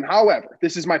have shown, however,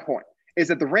 this is my point, is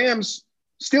that the Rams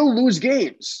still lose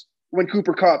games when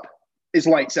Cooper Kupp is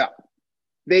lights out.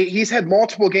 He's had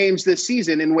multiple games this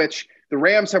season in which the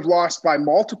Rams have lost by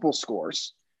multiple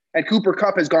scores, and Cooper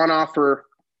Kupp has gone off for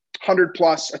 100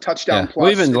 plus, a touchdown plus.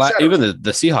 Well, even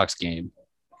the Seahawks game,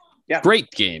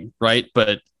 great game, right?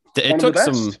 But it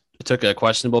took a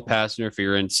questionable pass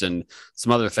interference and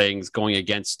some other things going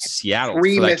against Seattle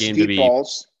for that game to be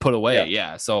put away.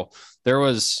 Yeah. So there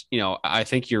was, I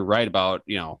think you're right about,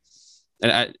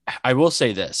 and I will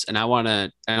say this, and I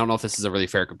don't know if this is a really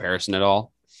fair comparison at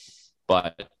all,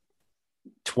 but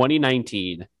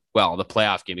 2019, well, the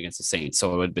playoff game against the Saints,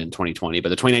 so it would have been 2020, but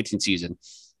the 2019 season,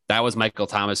 that was Michael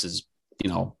Thomas's,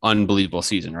 unbelievable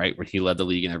season, right? Where he led the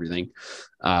league and everything.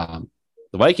 The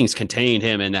Vikings contained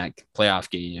him in that playoff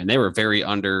game, and they were very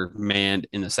undermanned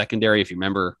in the secondary. If you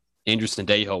remember, Andrew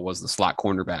Sendejo was the slot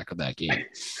cornerback of that game.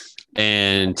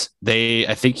 And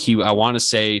I want to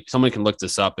say, someone can look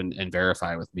this up and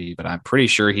verify with me, but I'm pretty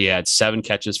sure he had 7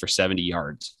 catches for 70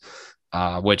 yards,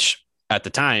 which at the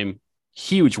time,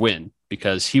 huge win,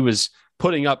 because he was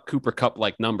putting up Cooper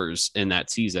Kupp-like numbers in that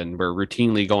season. We're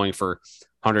routinely going for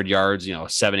 100 yards,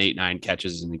 7, 8, 9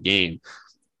 catches in the game.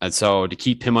 And so to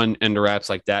keep him under wraps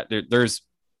like that, there's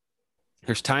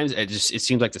times it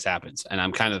seems like this happens. And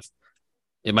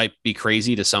it might be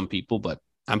crazy to some people, but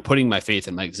I'm putting my faith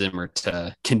in Mike Zimmer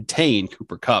to contain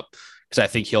Cooper Kupp, because I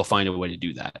think he'll find a way to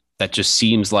do that. That just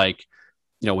seems like,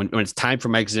 when it's time for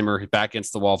Mike Zimmer back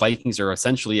against the wall, Vikings are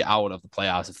essentially out of the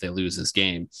playoffs if they lose this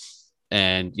game.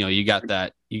 And, you got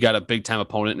a big time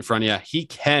opponent in front of you. He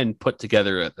can put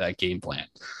together that game plan.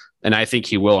 And I think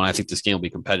he will. And I think this game will be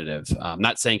competitive. I'm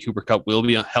not saying Cooper Kupp will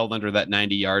be held under that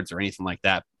 90 yards or anything like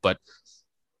that, but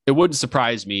it wouldn't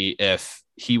surprise me if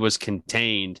he was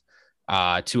contained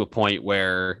to a point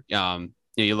where,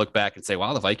 you look back and say,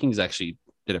 wow, the Vikings actually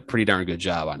did a pretty darn good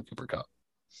job on Cooper Kupp.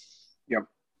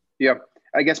 Yep.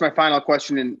 I guess my final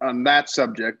question on that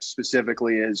subject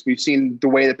specifically is, we've seen the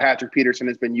way that Patrick Peterson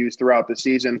has been used throughout the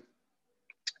season.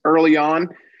 Early on,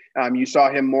 you saw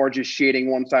him more just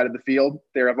shading one side of the field.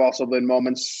 There have also been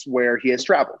moments where he has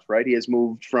traveled, right? He has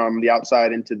moved from the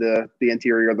outside into the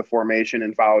interior of the formation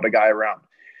and followed a guy around.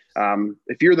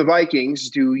 If you're the Vikings,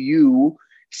 do you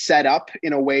set up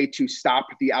in a way to stop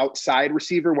the outside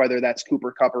receiver, whether that's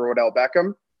Cooper Kupp or Odell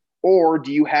Beckham? Or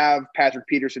do you have Patrick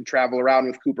Peterson travel around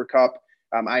with Cooper Kupp?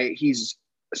 He's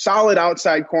a solid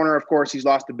outside corner. Of course, he's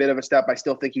lost a bit of a step. I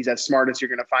still think he's as smart as you're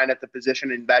going to find at the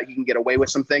position, and that he can get away with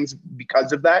some things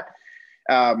because of that.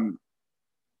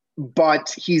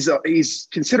 But he's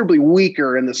considerably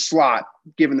weaker in the slot,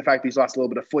 given the fact that he's lost a little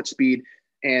bit of foot speed,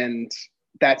 and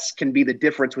that can be the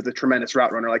difference with a tremendous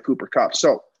route runner like Cooper Kupp.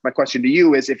 So my question to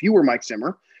you is, if you were Mike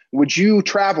Zimmer, would you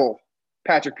travel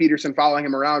Patrick Peterson, following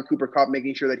him around, Cooper Kupp,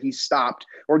 making sure that he's stopped,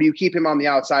 or do you keep him on the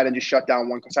outside and just shut down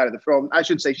one side of the field? I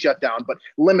should say shut down, but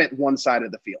limit one side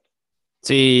of the field.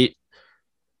 See,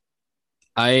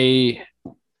 I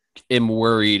am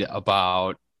worried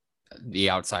about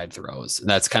the outside throws.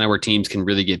 That's kind of where teams can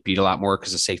really get beat a lot more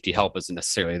because the safety help isn't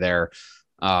necessarily there.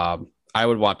 I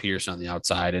would want Peterson on the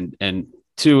outside, and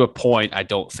to a point, I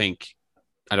don't think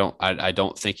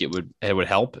it would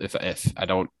help if I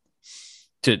don't.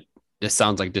 This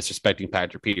sounds like disrespecting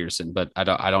Patrick Peterson, but I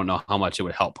don't know how much it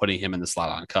would help putting him in the slot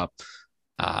on Kupp.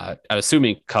 I'm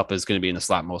assuming Kupp is going to be in the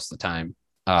slot most of the time.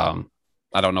 I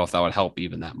don't know if that would help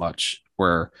even that much,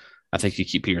 where I think you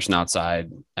keep Peterson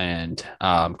outside and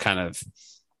kind of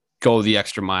go the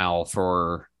extra mile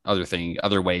for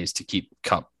other ways to keep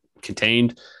Kupp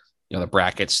contained. The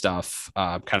bracket stuff,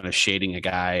 kind of shading a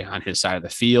guy on his side of the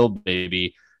field,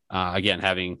 maybe again,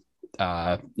 having,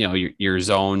 your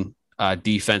zone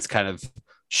defense kind of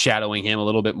shadowing him a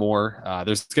little bit more.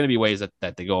 There's going to be ways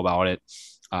that they go about it.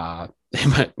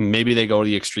 Maybe they go to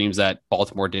the extremes that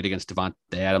Baltimore did against Davante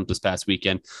Adams this past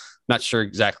weekend. Not sure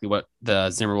exactly what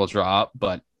the Zimmer will draw up,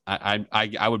 but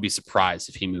I would be surprised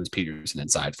if he moves Peterson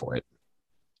inside for it.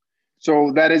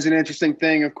 So that is an interesting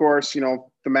thing. Of course,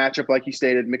 the matchup, like you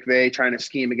stated, McVay trying to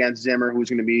scheme against Zimmer, who's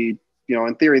going to be,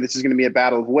 in theory, this is going to be a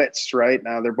battle of wits, right?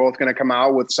 Now they're both going to come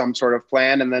out with some sort of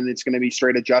plan, and then it's going to be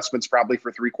straight adjustments probably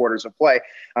for 3/4 of play.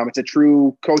 It's a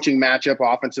true coaching matchup,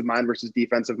 offensive mind versus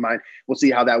defensive mind. We'll see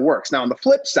how that works. Now on the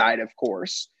flip side, of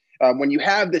course, when you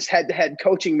have this head-to-head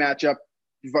coaching matchup,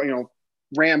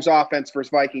 Rams offense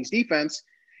versus Vikings defense,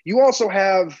 you also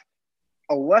have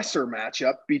a lesser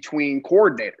matchup between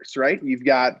coordinators, right? You've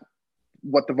got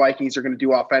what the Vikings are going to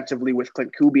do offensively with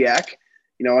Clint Kubiak,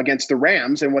 against the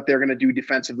Rams, and what they're going to do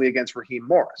defensively against Raheem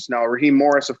Morris. Now, Raheem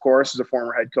Morris, of course, is a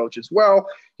former head coach as well.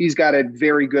 He's got a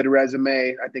very good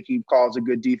resume. I think he calls a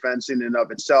good defense in and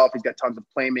of itself. He's got tons of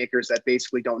playmakers that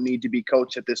basically don't need to be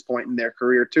coached at this point in their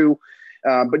career too.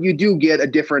 But you do get a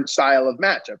different style of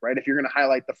matchup, right? If you're going to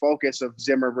highlight the focus of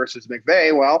Zimmer versus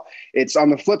McVay, well, it's on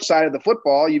the flip side of the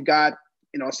football. You've got,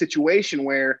 a situation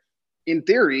where, in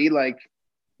theory,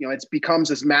 it becomes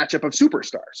this matchup of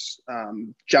superstars.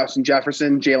 Justin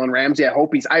Jefferson, Jalen Ramsey. I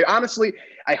hope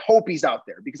he's out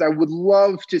there, because I would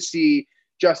love to see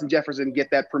Justin Jefferson get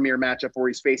that premier matchup where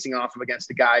he's facing off against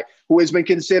a guy who has been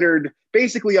considered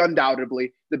basically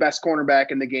undoubtedly the best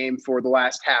cornerback in the game for the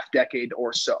last half decade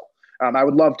or so. I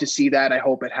would love to see that. I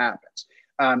hope it happens.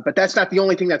 But that's not the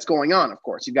only thing that's going on, of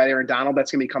course. You've got Aaron Donald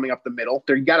that's going to be coming up the middle.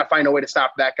 You got to find a way to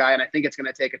stop that guy, and I think it's going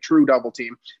to take a true double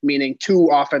team, meaning two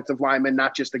offensive linemen,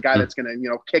 not just the guy that's going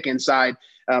to kick inside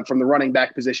from the running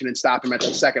back position and stop him at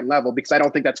the second level, because I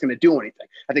don't think that's going to do anything.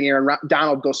 I think Aaron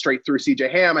Donald goes straight through C.J.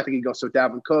 Ham. I think he goes to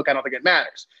Dalvin Cook. I don't think it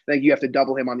matters. I think you have to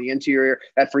double him on the interior.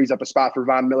 That frees up a spot for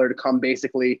Von Miller to come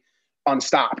basically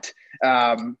unstopped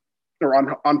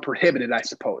or unprohibited, I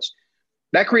suppose.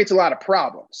 That creates a lot of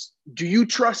problems. Do you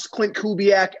trust Clint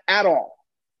Kubiak at all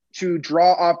to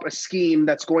draw up a scheme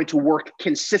that's going to work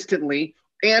consistently,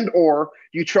 and or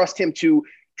you trust him to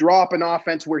draw up an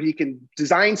offense where he can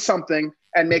design something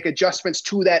and make adjustments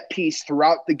to that piece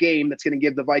throughout the game that's going to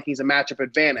give the Vikings a matchup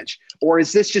advantage? Or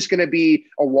is this just going to be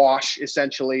a wash,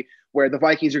 essentially, where the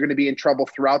Vikings are going to be in trouble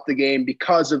throughout the game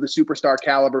because of the superstar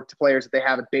caliber to players that they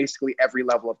have at basically every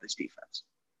level of this defense?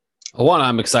 One,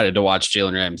 I'm excited to watch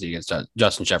Jalen Ramsey against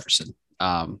Justin Jefferson.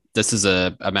 This is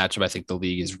a matchup I think the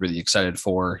league is really excited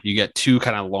for. You get two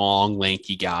kind of long,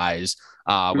 lanky guys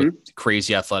with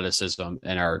crazy athleticism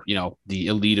and are, the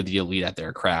elite of the elite at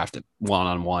their craft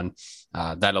one-on-one.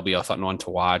 That'll be a fun one to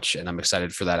watch, and I'm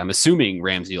excited for that. I'm assuming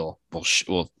Ramsey will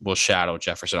shadow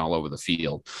Jefferson all over the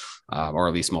field, or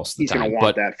at least most of the time. He's going to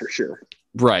want that for sure.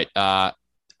 Right.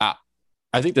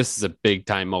 I think this is a big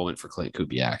time moment for Clint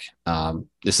Kubiak.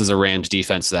 This is a Rams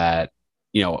defense that,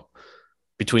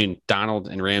 between Donald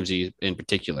and Ramsey in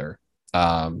particular,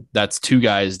 that's two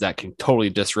guys that can totally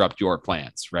disrupt your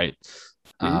plans, right?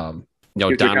 Donald,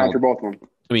 for both of them.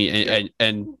 I mean,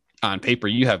 and on paper,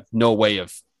 you have no way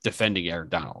of defending Aaron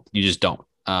Donald. You just don't.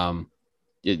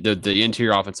 The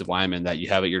interior offensive lineman that you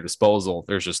have at your disposal,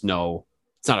 there's just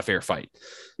it's not a fair fight.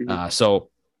 So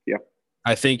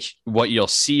I think what you'll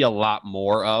see a lot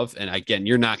more of, and again,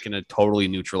 you're not going to totally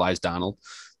neutralize Donald,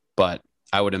 but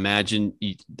I would imagine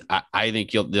I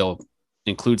think they'll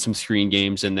include some screen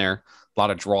games in there, a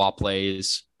lot of draw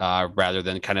plays rather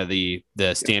than kind of the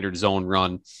standard zone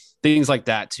run, things like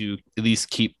that to at least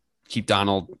keep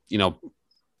Donald,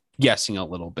 guessing a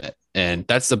little bit. And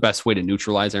that's the best way to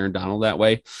neutralize Aaron Donald that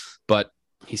way. But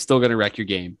he's still going to wreck your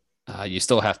game. You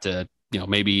still have to,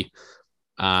 maybe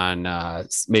on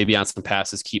some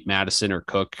passes, keep Madison or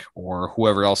Cook or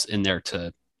whoever else in there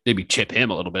to maybe chip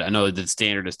him a little bit. I know the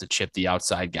standard is to chip the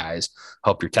outside guys,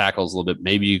 help your tackles a little bit.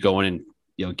 Maybe you go in and,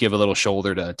 give a little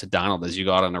shoulder to Donald as you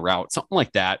go out on the route, something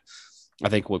like that. I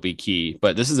think would be key,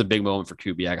 but this is a big moment for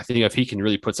Kubiak. I think if he can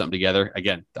really put something together,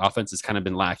 again, the offense has kind of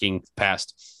been lacking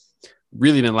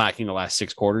really been lacking the last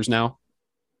 6 quarters now.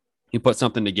 You put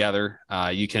something together,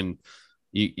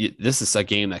 this is a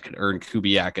game that could earn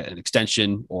Kubiak an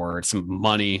extension or some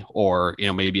money or,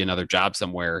 maybe another job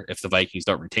somewhere if the Vikings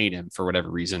don't retain him for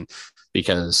whatever reason,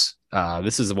 because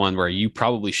this is the one where you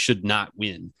probably should not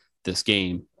win this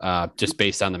game just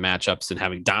based on the matchups and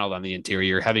having Donald on the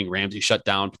interior, having Ramsey shut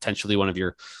down, potentially one of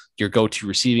your go-to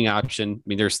receiving option. I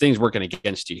mean, there's things working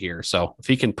against you here. So if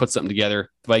he can put something together,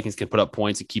 the Vikings can put up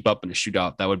points and keep up in a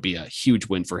shootout. That would be a huge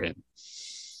win for him.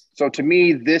 So to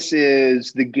me, this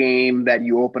is the game that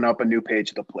you open up a new page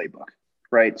of the playbook,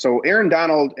 right? So Aaron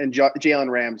Donald and Jalen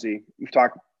Ramsey, we've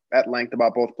talked at length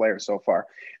about both players so far.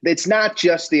 It's not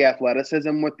just the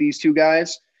athleticism with these two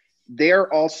guys.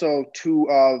 They're also two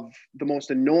of the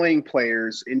most annoying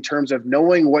players in terms of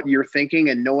knowing what you're thinking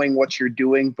and knowing what you're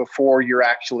doing before you're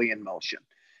actually in motion.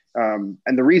 And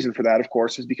the reason for that, of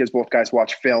course, is because both guys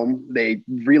watch film. They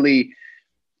really –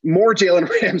 more Jalen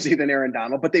Ramsey than Aaron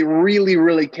Donald, but they really,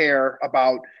 really care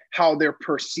about how they're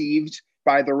perceived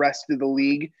by the rest of the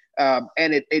league. And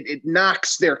it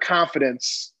knocks their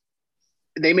confidence.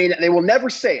 They will never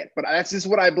say it, but that's just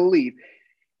what I believe,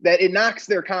 that it knocks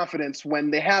their confidence when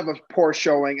they have a poor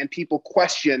showing and people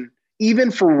question,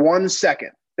 even for 1 second,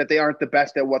 that they aren't the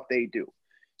best at what they do.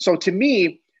 So to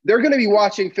me, they're going to be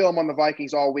watching film on the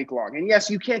Vikings all week long. And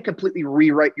yes, you can't completely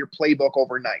rewrite your playbook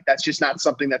overnight. That's just not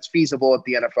something that's feasible at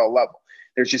the NFL level.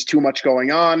 There's just too much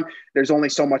going on. There's only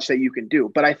so much that you can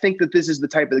do. But I think that this is the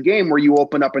type of the game where you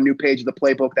open up a new page of the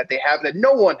playbook that they have that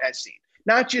no one has seen.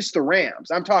 Not just the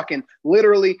Rams. I'm talking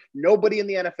literally nobody in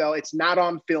the NFL. It's not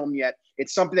on film yet.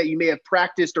 It's something that you may have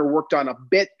practiced or worked on a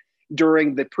bit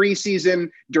during the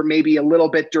preseason, or maybe a little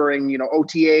bit during,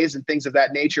 OTAs and things of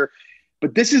that nature.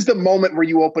 But this is the moment where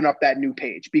you open up that new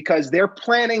page because they're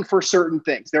planning for certain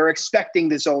things. They're expecting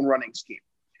the zone running scheme.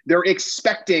 They're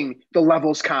expecting the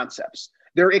levels concepts.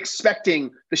 They're expecting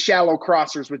the shallow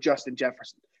crossers with Justin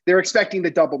Jefferson. They're expecting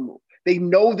the double move. They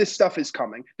know this stuff is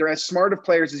coming. They're as smart of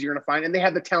players as you're going to find, and they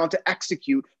have the talent to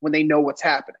execute when they know what's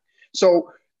happening.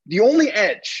 So the only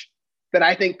edge that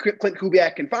I think Clint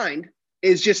Kubiak can find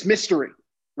is just mystery,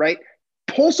 right?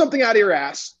 Pull something out of your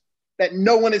ass that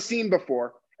no one has seen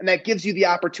before, and that gives you the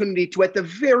opportunity to, at the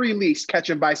very least,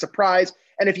 catch him by surprise.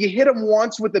 And if you hit him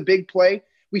once with a big play,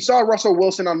 we saw Russell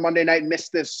Wilson on Monday night miss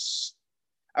this,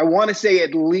 I want to say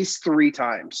at least 3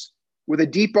 times, with a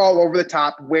deep ball over the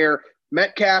top where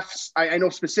Metcalf's, I know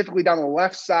specifically down the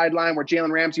left sideline where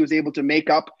Jalen Ramsey was able to make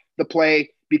up the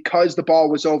play because the ball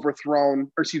was underthrown.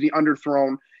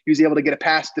 He was able to get a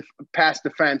pass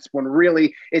defense when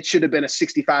really it should have been a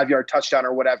 65-yard touchdown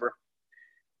or whatever.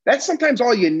 That's sometimes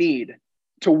all you need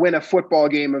to win a football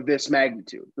game of this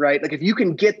magnitude, right? Like if you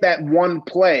can get that one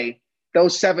play,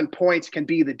 those 7 points can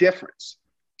be the difference.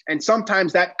 And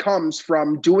sometimes that comes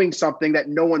from doing something that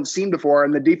no one's seen before.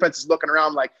 And the defense is looking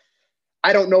around like,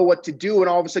 I don't know what to do. And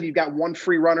all of a sudden you've got one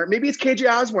free runner. Maybe it's KJ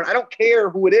Osborne. I don't care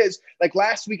who it is. Like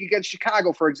last week against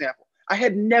Chicago, for example, I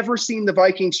had never seen the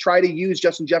Vikings try to use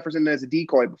Justin Jefferson as a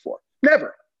decoy before.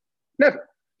 Never.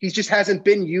 He just hasn't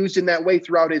been used in that way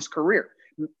throughout his career.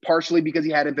 Partially because he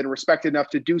hadn't been respected enough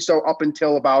to do so up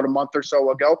until about a month or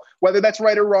so ago. Whether that's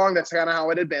right or wrong, that's kind of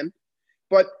how it had been.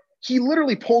 But he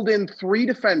literally pulled in 3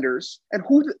 defenders. And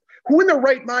who in their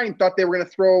right mind thought they were going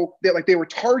to throw – like they were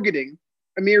targeting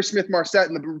Amir Smith-Marset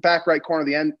in the back right corner of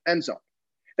the end zone.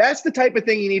 That's the type of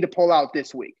thing you need to pull out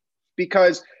this week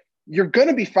because you're going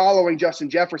to be following Justin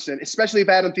Jefferson, especially if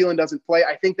Adam Thielen doesn't play.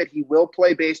 I think that he will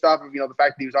play based off of, the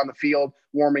fact that he was on the field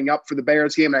warming up for the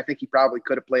Bears game. And I think he probably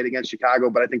could have played against Chicago,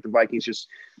 but I think the Vikings just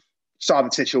saw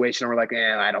the situation and were like,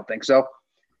 I don't think so.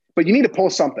 But you need to pull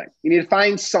something. You need to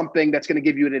find something that's going to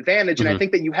give you an advantage. And I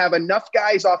think that you have enough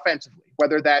guys offensively,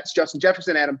 whether that's Justin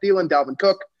Jefferson, Adam Thielen, Dalvin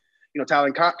Cook,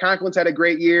 Tyler Conklin's had a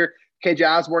great year. KJ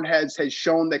Osborne has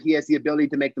shown that he has the ability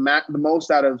to make the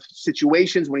most out of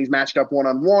situations when he's matched up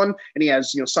one-on-one, and he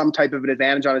has some type of an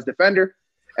advantage on his defender.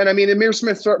 And I mean, Ihmir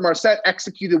Smith-Marsette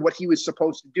executed what he was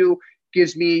supposed to do,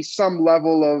 gives me some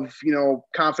level of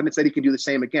confidence that he can do the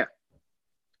same again.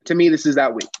 To me, this is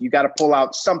that week. You got to pull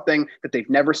out something that they've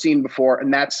never seen before,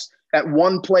 and that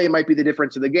one play might be the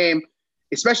difference of the game,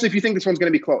 especially if you think this one's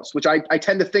going to be close, which I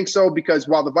tend to think so, because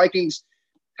while the Vikings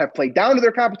have played down to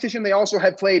their competition, they also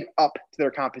have played up to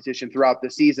their competition throughout the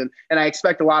season. And I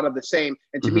expect a lot of the same.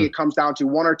 And to me, it comes down to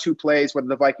one or two plays, whether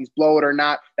the Vikings blow it or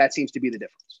not. That seems to be the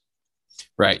difference.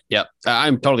 Right. Yep.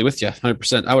 I'm totally with you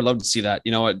 100%. I would love to see that.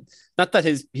 You know what? Not that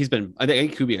he's been, I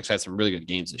think Kubiak's had some really good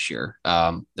games this year.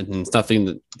 And it's nothing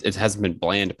that it hasn't been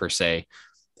bland per se.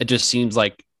 It just seems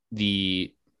like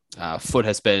the foot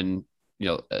has been,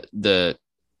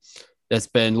 that's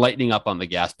been lightening up on the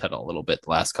gas pedal a little bit the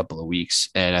last couple of weeks.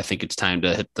 And I think it's time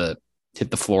to hit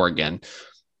the floor again.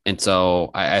 And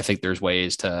so I think there's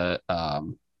ways to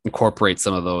incorporate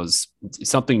some of those,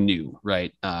 something new.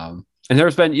 Right. And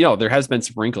there's been, there has been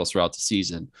some wrinkles throughout the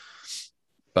season,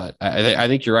 but I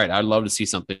think you're right. I'd love to see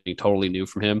something totally new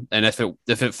from him. And if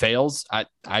it fails,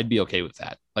 I'd be okay with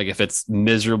that. Like if it's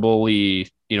miserably,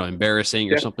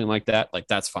 embarrassing or something like that, like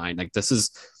that's fine. Like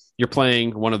you're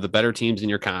playing one of the better teams in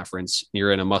your conference.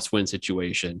 You're in a must-win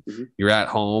situation. Mm-hmm. You're at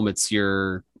home.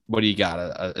 What do you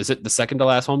got? Is it the second to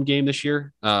last home game this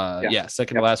year?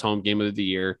 Second to last home game of the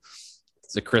year.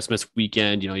 It's a Christmas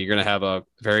weekend. You're going to have a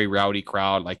very rowdy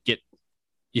crowd.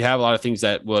 You have a lot of things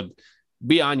that would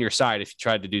be on your side if you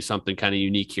tried to do something kind of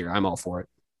unique here. I'm all for it.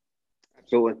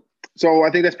 Absolutely. So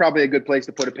I think that's probably a good place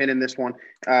to put a pin in this one.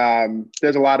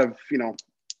 There's a lot of,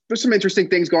 there's some interesting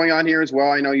things going on here as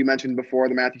well. I know you mentioned before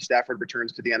the Matthew Stafford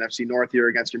returns to the NFC North here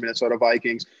against your Minnesota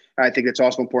Vikings. I think it's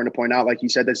also important to point out, like you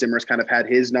said, that Zimmer's kind of had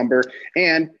his number,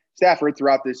 and Stafford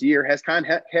throughout this year has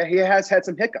he has had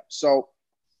some hiccups. So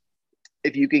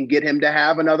if you can get him to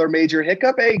have another major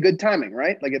hiccup, good timing,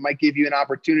 right? Like it might give you an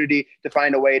opportunity to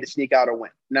find a way to sneak out a win.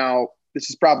 Now, this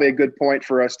is probably a good point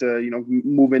for us to,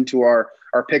 move into our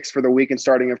picks for the week, and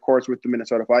starting, of course, with the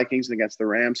Minnesota Vikings against the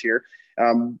Rams here.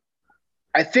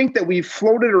 I think that we've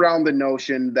floated around the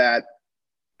notion that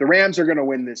the Rams are going to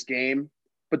win this game,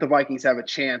 but the Vikings have a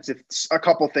chance if a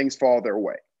couple things fall their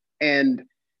way. And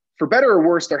for better or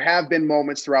worse, there have been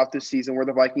moments throughout this season where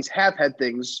the Vikings have had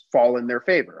things fall in their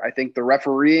favor. I think the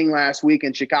refereeing last week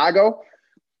in Chicago,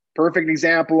 perfect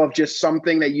example of just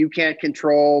something that you can't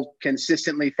control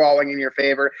consistently falling in your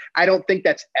favor. I don't think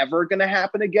that's ever going to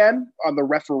happen again on the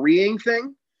refereeing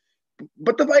thing.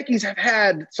 But the Vikings have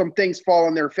had some things fall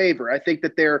in their favor. I think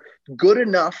that they're good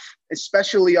enough,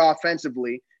 especially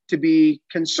offensively, to be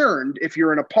concerned if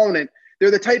you're an opponent. They're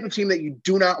the type of team that you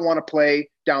do not want to play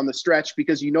down the stretch,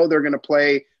 because they're going to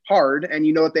play hard, and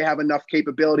that they have enough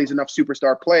capabilities, enough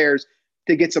superstar players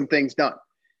to get some things done.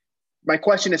 My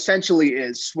question essentially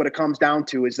is, what it comes down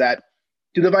to is that,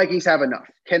 do the Vikings have enough?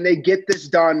 Can they get this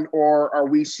done, or are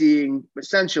we seeing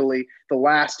essentially the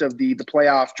last of the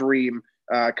playoff dream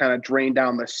kind of drain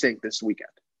down the sink this weekend?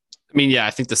 I mean, yeah,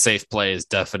 I think the safe play is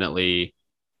definitely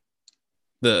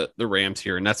the Rams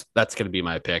here, and that's going to be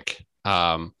my pick.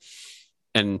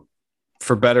 And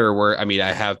for better or worse, I mean,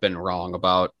 I have been wrong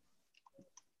about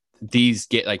these.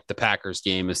 Like the Packers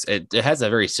game it has a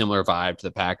very similar vibe to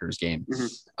the Packers game.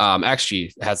 Mm-hmm.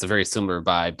 Actually, it has a very similar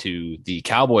vibe to the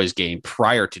Cowboys game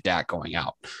prior to Dak going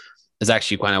out. Is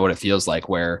actually kind of what it feels like,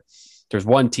 where there's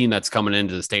one team that's coming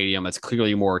into the stadium that's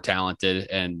clearly more talented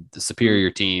and the superior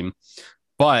team,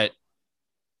 but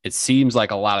it seems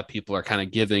like a lot of people are kind of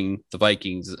giving the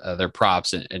Vikings their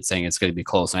props and saying it's going to be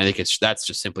close. And I think that's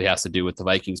just simply has to do with the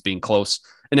Vikings being close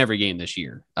in every game this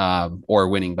year, or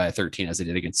winning by 13 as they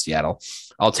did against Seattle.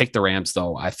 I'll take the Rams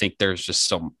though. I think there's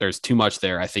too much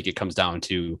there. I think it comes down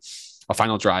to a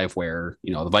final drive where,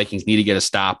 the Vikings need to get a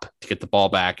stop to get the ball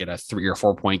back at a 3 or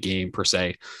 4 point game per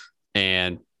se.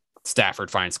 And Stafford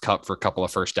finds Kupp for a couple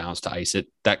of first downs to ice it.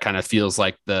 That kind of feels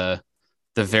like the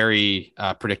very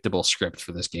predictable script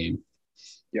for this game.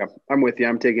 Yeah, I'm with you.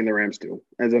 I'm taking the Rams too,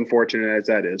 as unfortunate as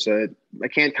that is. I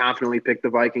can't confidently pick the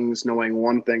Vikings knowing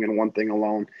one thing and one thing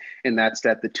alone, and that's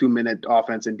that the 2-minute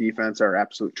offense and defense are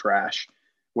absolute trash,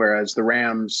 whereas the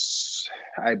Rams,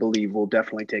 I believe, will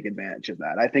definitely take advantage of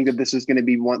that. I think that this is going to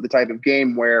be the type of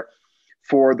game where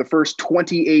for the first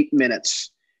 28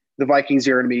 minutes, the Vikings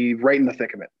are going to be right in the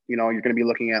thick of it. You're going to be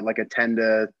looking at like a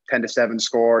 10-7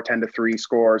 score, 10-3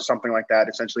 score, something like that.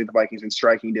 Essentially, the Vikings in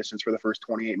striking distance for the first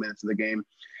 28 minutes of the game.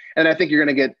 And I think you're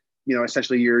going to get,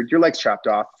 essentially your legs chopped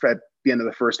off at the end of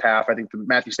the first half. I think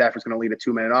Matthew Stafford's going to lead a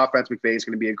 2-minute offense. McVay's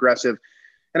going to be aggressive.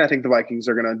 And I think the Vikings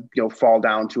are going to, fall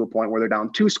down to a point where they're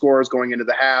down 2 scores going into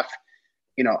the half.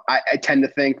 I tend to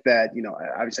think that,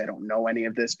 obviously I don't know any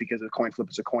of this because a coin flip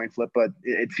is a coin flip, but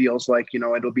it feels like,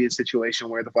 it'll be a situation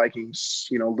where the Vikings,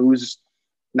 lose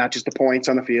not just the points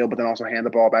on the field, but then also hand the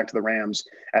ball back to the Rams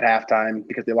at halftime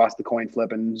because they lost the coin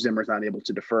flip and Zimmer's not able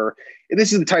to defer.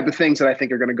 This is the type of things that I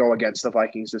think are going to go against the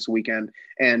Vikings this weekend.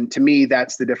 And to me,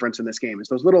 that's the difference in this game is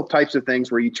those little types of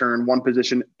things where you turn one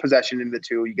possession into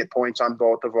 2, you get points on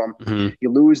both of them. Mm-hmm.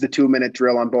 You lose the 2-minute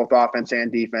drill on both offense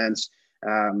and defense.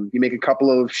 You make a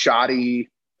couple of shoddy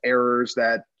errors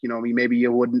that, maybe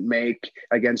you wouldn't make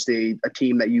against a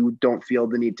team that you don't feel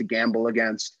the need to gamble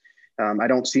against. I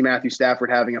don't see Matthew Stafford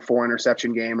having a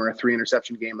 4-interception game or a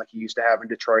 3-interception game like he used to have in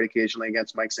Detroit occasionally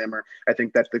against Mike Zimmer. I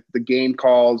think that the game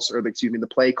calls the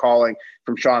play calling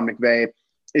from Sean McVay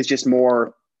is just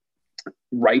more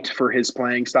right for his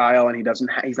playing style. And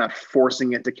he's not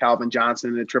forcing it to Calvin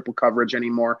Johnson in a triple coverage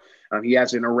anymore. He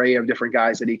has an array of different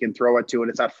guys that he can throw it to, and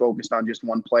it's not focused on just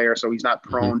one player. So he's not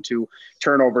prone to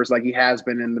turnovers like he has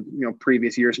been in the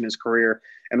previous years in his career.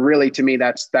 And really, to me,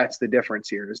 that's the difference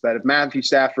here is that if Matthew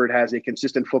Stafford has a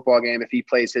consistent football game, if he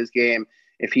plays his game,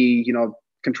 if he,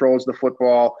 controls the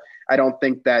football, I don't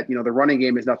think that, the running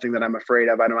game is nothing that I'm afraid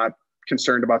of. I'm not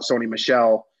concerned about Sony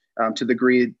Michel to the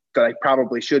degree that I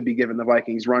probably should be given the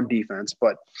Vikings run defense.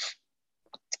 But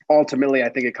ultimately, I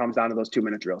think it comes down to those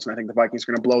 2-minute drills. And I think the Vikings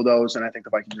are going to blow those, and I think the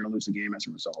Vikings are going to lose the game as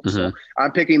a result. Mm-hmm. So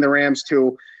I'm picking the Rams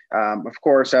too. Of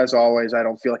course, as always, I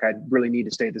don't feel like I really need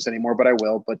to state this anymore, but I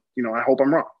will. But, I hope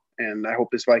I'm wrong. And I hope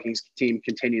this Vikings team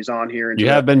continues on here. You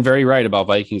have been very right about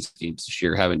Vikings teams this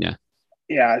year, haven't you?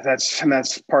 Yeah,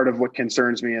 that's part of what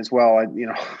concerns me as well.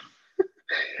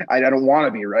 I don't want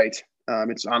to be right.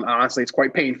 Honestly, it's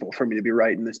quite painful for me to be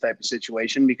right in this type of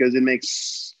situation because it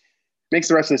makes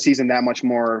the rest of the season that much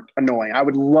more annoying. I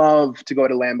would love to go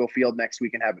to Lambeau Field next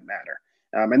week and have it matter.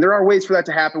 And there are ways for that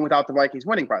to happen without the Vikings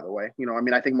winning, by the way.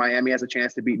 I think Miami has a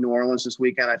chance to beat New Orleans this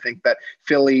weekend. I think that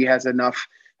Philly has enough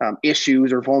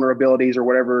issues or vulnerabilities or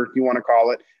whatever you want to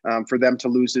call it for them to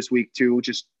lose this week too.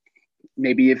 Just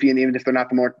maybe even if they're not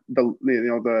the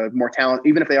more talented,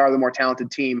 even if they are the more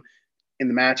talented team in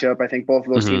the matchup, I think both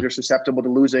of those teams are susceptible to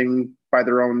losing by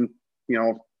their own,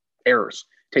 errors.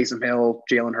 Taysom Hill,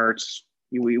 Jalen Hurts,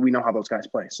 we know how those guys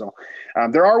play. So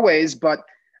there are ways, but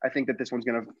I think that this one's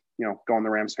going to, go in the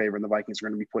Rams' favor, and the Vikings are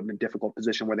going to be put in a difficult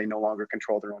position where they no longer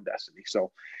control their own destiny. So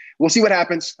we'll see what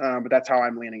happens, but that's how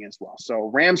I'm leaning as well.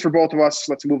 So Rams for both of us.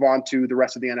 Let's move on to the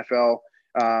rest of the NFL.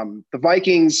 The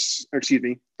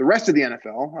rest of the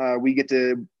NFL, we get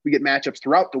matchups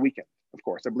throughout the weekend. Of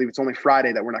course, I believe it's only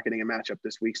Friday that we're not getting a matchup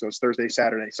this week. So it's Thursday,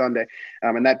 Saturday, Sunday.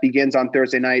 And that begins on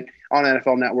Thursday night on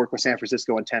NFL Network with San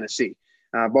Francisco and Tennessee.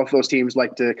 Both of those teams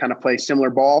like to kind of play similar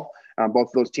ball. Both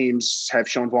of those teams have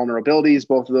shown vulnerabilities.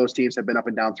 Both of those teams have been up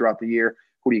and down throughout the year.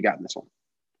 Who do you got in this one?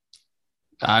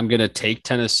 I'm going to take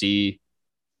Tennessee.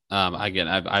 Again,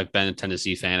 I've been a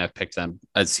Tennessee fan. I've picked them.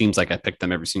 It seems like I pick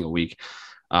them every single week.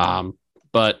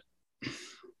 But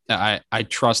I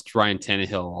trust Ryan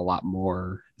Tannehill a lot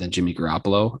more than Jimmy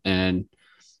Garoppolo. And,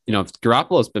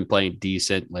 Garoppolo's been playing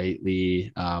decent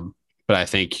lately. But I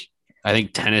think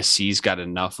Tennessee's got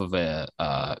enough of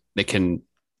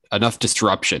enough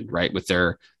disruption, right, with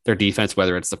their defense,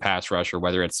 whether it's the pass rush or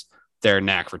whether it's their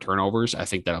knack for turnovers. I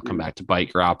think that'll come back to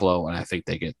bite Garoppolo, and I think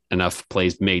they get enough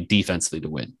plays made defensively to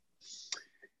win.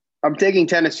 I'm taking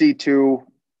Tennessee too.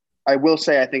 I will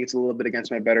say I think it's a little bit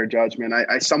against my better judgment.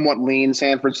 I somewhat lean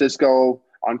San Francisco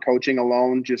on coaching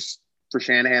alone, just for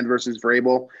Shanahan versus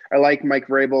Vrabel. I like Mike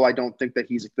Vrabel. I don't think that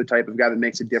he's the type of guy that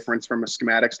makes a difference from a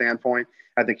schematic standpoint.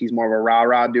 I think he's more of a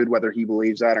rah-rah dude, whether he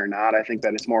believes that or not. I think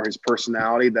that it's more his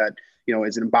personality that,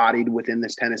 is embodied within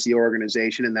this Tennessee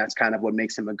organization, and that's kind of what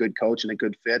makes him a good coach and a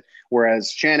good fit.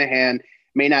 Whereas Shanahan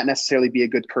may not necessarily be a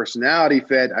good personality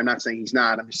fit. I'm not saying he's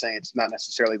not. I'm just saying it's not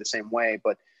necessarily the same way.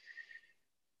 But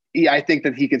yeah, I think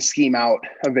that he can scheme out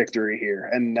a victory here.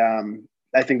 And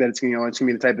I think that it's going to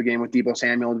be the type of game with Deebo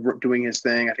Samuel doing his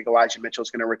thing. I think Elijah Mitchell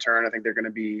is going to return. I think they're going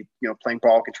to be, playing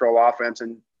ball control offense.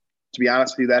 And to be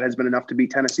honest with you, that has been enough to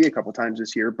beat Tennessee a couple times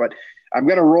this year. But I'm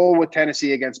going to roll with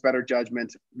Tennessee against better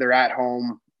judgment. They're at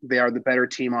home. They are the better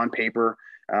team on paper.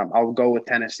 I'll go with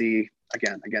Tennessee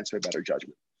again against their better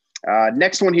judgment.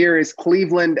 Next one here is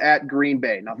Cleveland at Green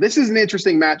Bay. Now, this is an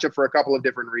interesting matchup for a couple of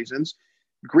different reasons.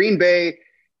 Green Bay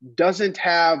doesn't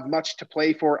have much to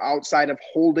play for outside of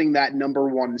holding that number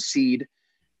 1 seed.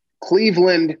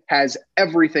 Cleveland has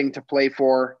everything to play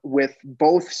for, with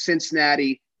both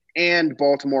Cincinnati and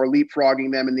Baltimore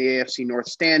leapfrogging them in the AFC North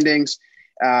standings.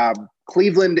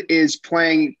 Cleveland is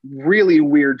playing really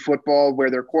weird football where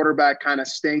their quarterback kind of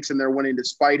stinks and they're winning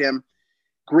despite him.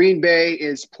 Green Bay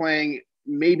is playing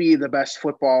maybe the best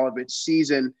football of its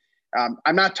season.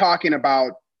 I'm not talking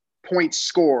about points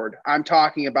scored. I'm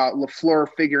talking about LaFleur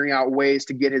figuring out ways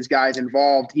to get his guys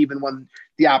involved, even when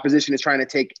the opposition is trying to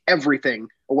take everything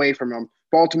away from him.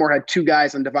 Baltimore had 2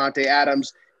 guys on Devontae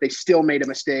Adams. They still made a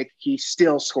mistake. He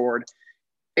still scored.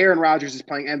 Aaron Rodgers is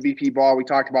playing MVP ball. We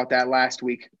talked about that last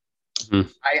week. Mm-hmm.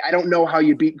 I don't know how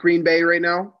you beat Green Bay right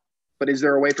now, but is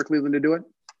there a way for Cleveland to do it?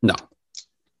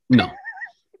 No,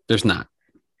 there's not.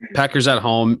 Packers at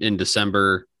home in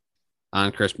December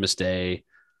on Christmas Day.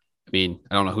 I mean,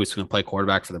 I don't know who's going to play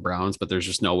quarterback for the Browns, but there's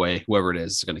just no way whoever it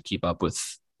is going to keep up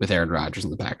with Aaron Rodgers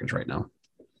and the Packers right now.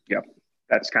 Yep.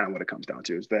 That's kind of what it comes down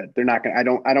to, is that they're not going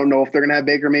to, I don't know if they're going to have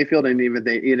Baker Mayfield. And even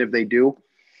if they do,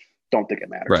 don't think it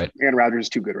matters. Right. Aaron Rodgers is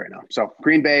too good right now. So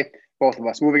Green Bay, both of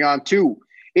us. Moving on to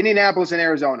Indianapolis and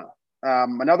Arizona.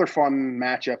 Another fun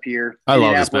matchup here. I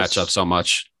love this matchup so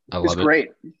much. I love it. It's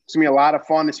great. It's going to be a lot of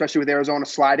fun, especially with Arizona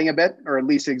sliding a bit, or at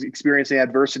least experiencing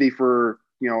adversity for,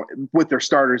 with their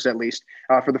starters, at least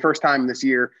for the first time this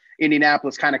year.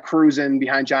 Indianapolis kind of cruising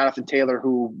behind Jonathan Taylor,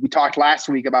 who we talked last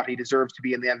week about he deserves to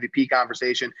be in the MVP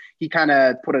conversation. He kind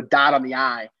of put a dot on the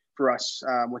I for us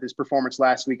with his performance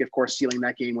last week, of course, sealing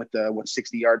that game with the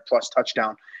 60-yard plus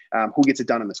touchdown. Who gets it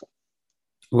done in this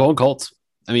one? Golden Colts.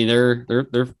 I mean,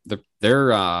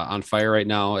 they're on fire right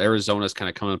now. Arizona's kind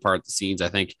of coming apart at the seams. I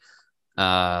think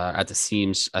at the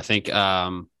seams. I think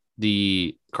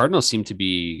the Cardinals seem to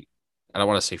be, I don't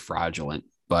want to say fraudulent,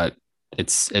 but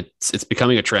it's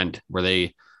becoming a trend where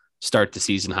they start the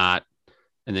season hot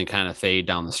and then kind of fade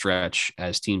down the stretch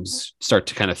as teams start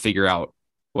to kind of figure out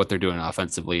what they're doing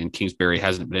offensively. And Kingsbury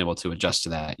hasn't been able to adjust to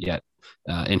that yet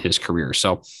in his career.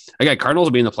 So again, Cardinals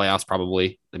will be in the playoffs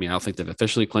probably. I mean, I don't think they've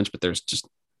officially clinched, but there's just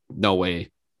no way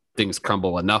things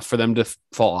crumble enough for them to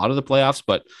fall out of the playoffs.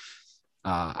 But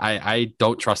I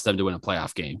don't trust them to win a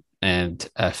playoff game. And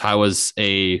if I was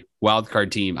a wild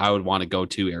card team, I would want to go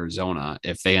to Arizona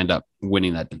if they end up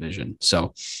winning that division.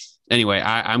 So anyway,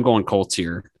 I'm going Colts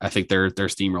here. I think they're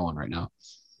steamrolling right now.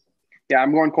 Yeah,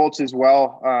 I'm going Colts as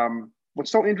well.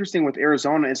 What's so interesting with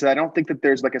Arizona is that I don't think that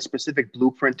there's like a specific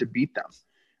blueprint to beat them.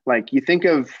 Like, you think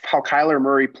of how Kyler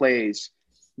Murray plays.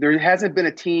 There hasn't been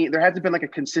like a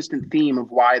consistent theme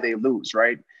of why they lose,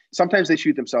 right? Sometimes they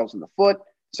shoot themselves in the foot.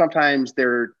 Sometimes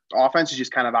their offense is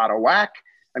just kind of out of whack.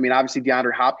 I mean, obviously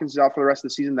DeAndre Hopkins is out for the rest of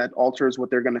the season. That alters what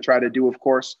they're going to try to do, of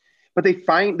course. But they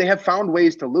have found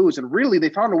ways to lose. And really, they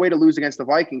found a way to lose against the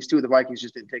Vikings, too. The Vikings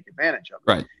just didn't take advantage of it.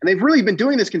 Right. And they've really been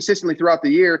doing this consistently throughout the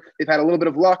year. They've had a little bit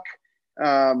of luck,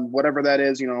 whatever that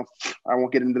is. I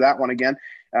won't get into that one again.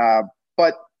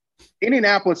 But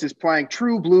Indianapolis is playing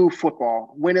true blue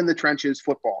football, win in the trenches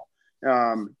football.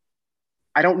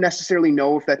 I don't necessarily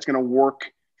know if that's going to work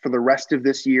for the rest of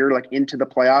this year, like into the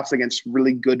playoffs against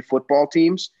really good football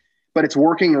teams, but it's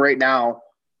working right now.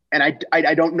 And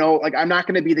I don't know, like, I'm not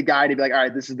going to be the guy to be like, all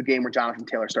right, this is the game where Jonathan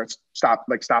Taylor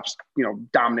stops,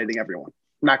 dominating everyone.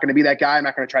 I'm not going to be that guy. I'm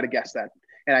not going to try to guess that.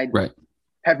 And I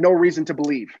have no reason to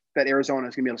believe that Arizona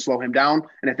is going to be able to slow him down.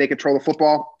 And if they control the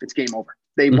football, it's game over.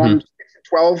 They won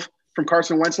 6-12 from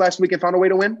Carson Wentz last week and found a way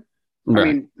to win. Right. I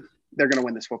mean, they're going to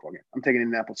win this football game. I'm taking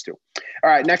Indianapolis too. All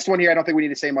right, next one here. I don't think we need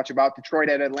to say much about Detroit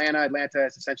at Atlanta. Atlanta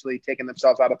has essentially taken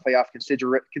themselves out of playoff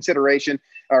consideration,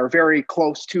 or very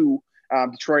close to.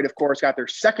 Detroit, of course, got their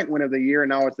second win of the year, and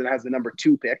now it has the number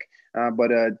 2 pick. But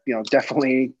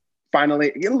definitely,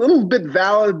 finally, a little bit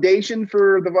validation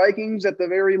for the Vikings at the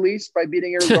very least by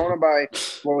beating Arizona by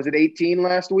 18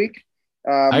 last week.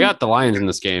 I got the Lions in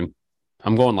this game.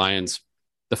 I'm going Lions.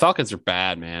 The Falcons are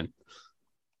bad, man.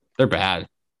 They're bad.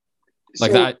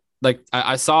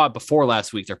 I saw it before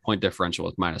last week. Their point differential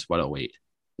was minus 108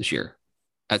 this year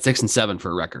at 6-7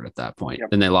 for a record at that point. Yep.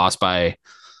 And they lost by,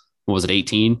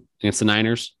 18 against the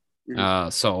Niners. Mm-hmm.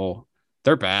 So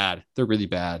they're bad. They're really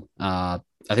bad. I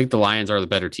think the Lions are the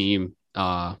better team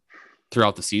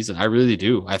throughout the season. I really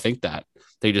do. I think that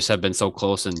they just have been so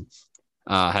close and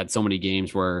had so many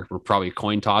games where were probably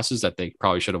coin tosses that they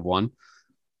probably should have won.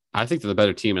 I think they're the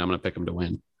better team, and I'm going to pick them to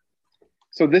win.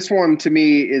 So this one, to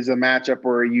me, is a matchup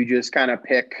where you just kind of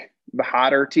pick the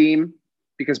hotter team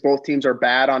because both teams are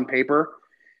bad on paper.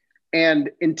 And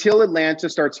until Atlanta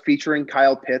starts featuring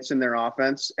Kyle Pitts in their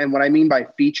offense, and what I mean by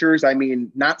features, I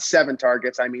mean not 7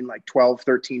 targets, I mean like 12,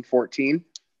 13, 14.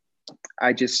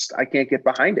 I can't get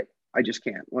behind it. I just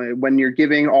can't. When you're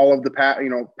giving all of the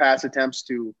pass attempts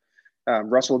to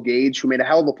Russell Gage, who made a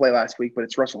hell of a play last week, but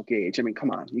it's Russell Gage. I mean,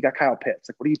 come on, you got Kyle Pitts.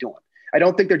 Like, what are you doing? I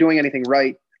don't think they're doing anything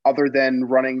right other than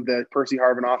running the Percy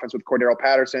Harvin offense with Cordero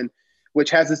Patterson,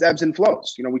 which has its ebbs and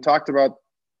flows. We talked about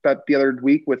that the other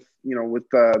week with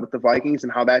the Vikings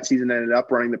and how that season ended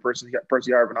up running the Percy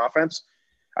Harvin offense.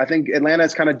 I think Atlanta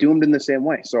is kind of doomed in the same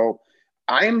way. So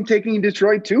I am taking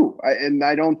Detroit too. And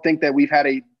I don't think that we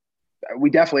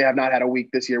definitely have not had a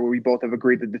week this year where we both have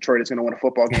agreed that Detroit is going to win a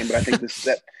football game. But I think this is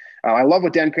it. I love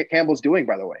what Dan Campbell's doing,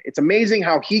 by the way. It's amazing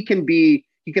how he can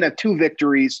have 2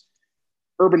 victories.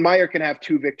 Urban Meyer can have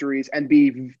 2 victories and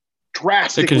be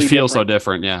drastically different. It can feel different. so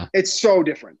different. Yeah. It's so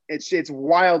different. It's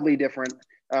wildly different.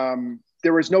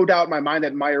 There was no doubt in my mind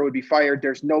that Meyer would be fired.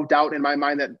 There's no doubt in my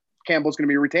mind that Campbell's going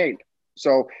to be retained.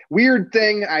 So weird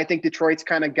thing. I think Detroit's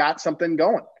kind of got something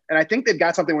going. And I think they've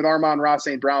got something with Amon-Ra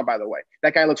St. Brown, by the way.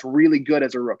 That guy looks really good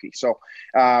as a rookie. So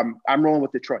I'm rolling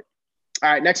with Detroit.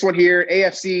 All right, next one here,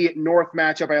 AFC North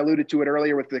matchup. I alluded to it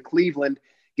earlier with the Cleveland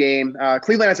game.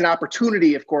 Cleveland has an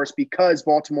opportunity, of course, because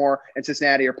Baltimore and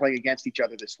Cincinnati are playing against each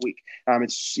other this week.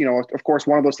 It's, of course,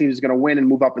 one of those teams is going to win and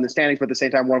move up in the standings, but at the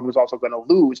same time, one of them is also going to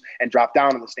lose and drop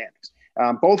down in the standings.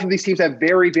 Both of these teams have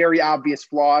very, very obvious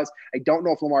flaws. I don't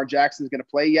know if Lamar Jackson is going to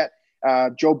play yet.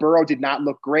 Joe Burrow did not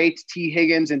look great. T.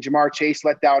 Higgins and Jamar Chase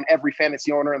let down every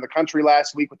fantasy owner in the country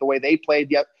last week with the way they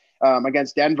played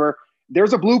against Denver.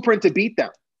 There's a blueprint to beat them,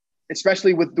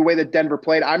 especially with the way that Denver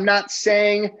played. I'm not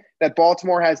saying that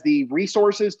Baltimore has the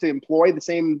resources to employ the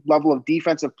same level of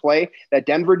defensive play that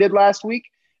Denver did last week,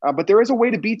 but there is a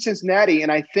way to beat Cincinnati,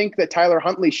 and I think that Tyler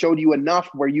Huntley showed you enough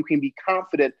where you can be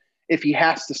confident if he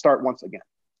has to start once again.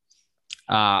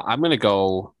 I'm going to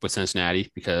go with Cincinnati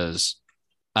because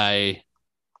I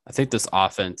think this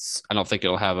offense, I don't think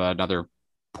it'll have another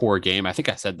poor game. I think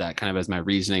I said that kind of as my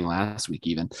reasoning last week,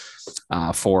 even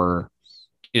for,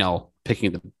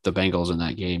 picking the Bengals in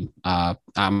that game. I'm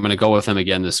going to go with them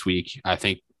again this week. I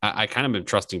think I kind of been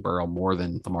trusting Burrow more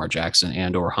than Lamar Jackson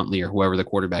and or Huntley or whoever the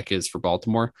quarterback is for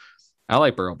Baltimore. I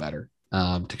like Burrow better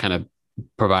to kind of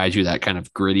provide you that kind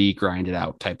of gritty, grinded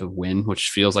out type of win, which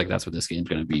feels like that's what this game's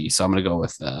going to be. So I'm going to go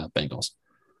with Bengals.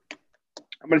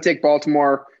 I'm going to take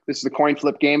Baltimore. This is a coin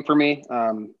flip game for me.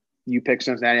 You pick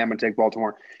Cincinnati. I'm going to take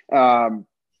Baltimore. The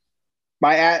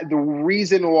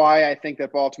reason why I think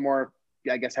that Baltimore,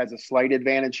 I guess, has a slight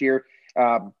advantage here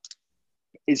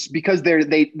is because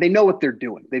they know what they're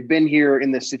doing. They've been here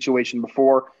in this situation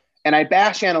before, and I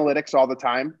bash analytics all the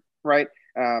time, right?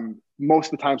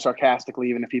 Most of the time sarcastically,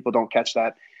 even if people don't catch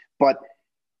that. But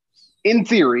in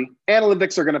theory,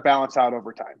 analytics are going to balance out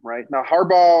over time, right? Now,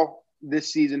 Harbaugh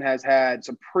this season has had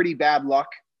some pretty bad luck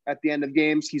at the end of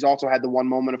games. He's also had the one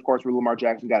moment, of course, where Lamar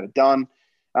Jackson got it done.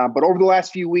 But over the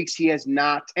last few weeks,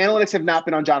 analytics have not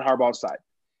been on John Harbaugh's side.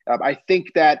 I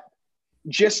think that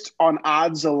just on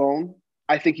odds alone,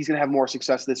 I think he's going to have more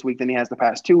success this week than he has the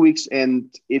past 2 weeks.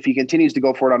 And if he continues to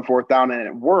go for it on 4th down and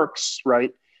it works,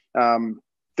 right,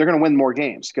 they're going to win more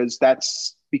games because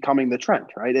that's becoming the trend,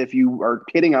 right? If you are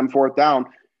hitting on 4th down,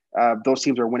 those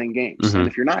teams are winning games. Mm-hmm. And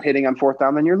if you're not hitting on 4th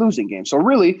down, then you're losing games. So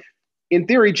really, in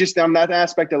theory, just on that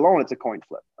aspect alone, it's a coin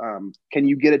flip. Can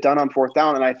you get it done on 4th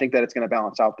down? And I think that it's going to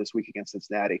balance out this week against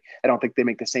Cincinnati. I don't think they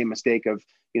make the same mistake of,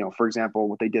 for example,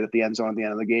 what they did at the end zone at the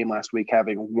end of the game last week,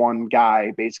 having one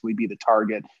guy basically be the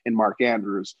target in Mark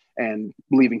Andrews and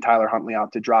leaving Tyler Huntley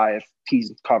out to dry if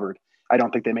he's covered. I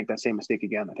don't think they make that same mistake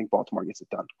again. I think Baltimore gets it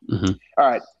done. Mm-hmm. All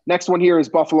right. Next one here is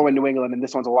Buffalo and New England. And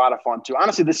this one's a lot of fun too.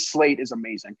 Honestly, this slate is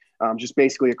amazing. Just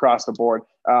basically across the board.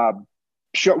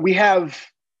 We have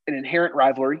an inherent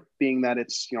rivalry being that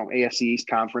it's, AFC East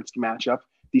conference matchup.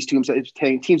 These teams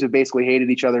have basically hated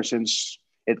each other since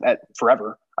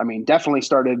forever. I mean, definitely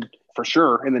started for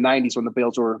sure in the 90s when the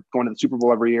Bills were going to the Super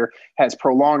Bowl every year, has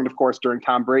prolonged, of course, during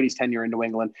Tom Brady's tenure in New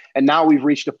England. And now we've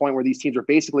reached a point where these teams are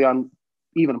basically on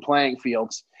even playing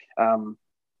fields.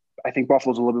 I think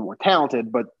Buffalo's a little bit more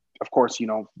talented, but of course,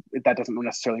 that doesn't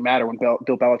necessarily matter when Bill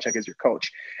Belichick is your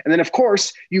coach. And then, of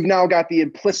course, you've now got the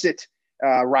implicit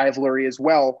rivalry as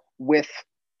well with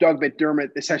Doug McDermott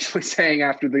essentially saying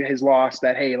after his loss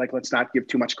that, hey, let's not give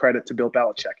too much credit to Bill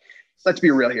Belichick. Let's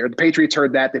be real here. The Patriots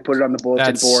heard that. They put it on the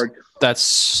bulletin board.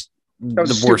 That's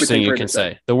the worst thing you can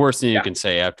say. The worst thing you can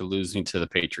say after losing to the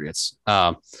Patriots.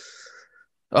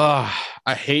 I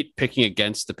hate picking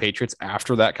against the Patriots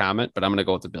after that comment, but I'm going to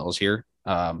go with the Bills here.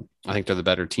 I think they're the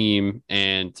better team,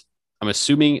 and I'm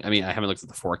assuming. I haven't looked at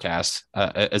the forecast.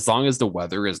 As long as the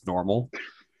weather is normal,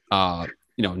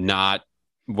 not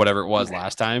whatever it was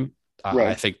last time. Right.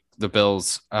 I think the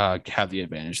Bills have the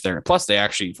advantage there. Plus, they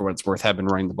actually, for what it's worth, have been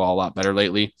running the ball a lot better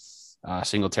lately.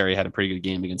 Singletary had a pretty good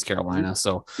game against Carolina,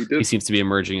 so he seems to be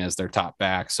emerging as their top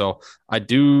back. So I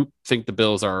do think the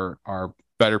Bills are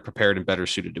better prepared and better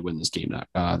suited to win this game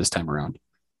this time around.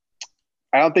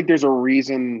 I don't think there's a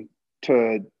reason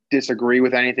to disagree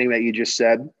with anything that you just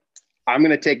said. I'm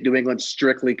going to take New England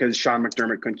strictly because Sean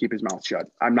McDermott couldn't keep his mouth shut.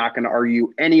 I'm not going to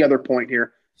argue any other point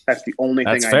here. That's the only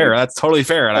thing. That's fair. That's totally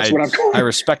fair. And I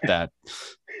respect that.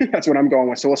 That's what I'm going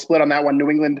with. So we'll split on that one. New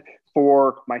England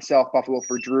for myself, Buffalo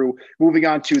for Drew. Moving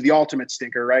on to the ultimate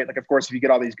stinker, right? Like, of course, if you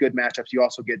get all these good matchups, you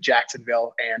also get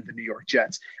Jacksonville and the New York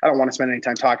Jets. I don't want to spend any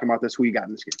time talking about this. Who you got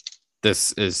in this game?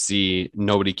 This is the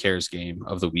nobody cares game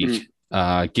of the week.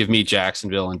 Give me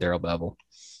Jacksonville and Darrell Bevell.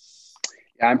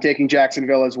 Yeah, I'm taking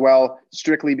Jacksonville as well,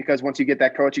 strictly because once you get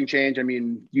that coaching change, I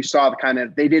mean, you saw the kind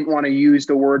of, they didn't want to use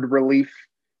the word relief,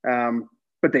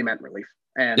 but they meant relief.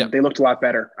 And they looked a lot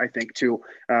better, I think, too.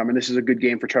 And this is a good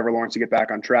game for Trevor Lawrence to get back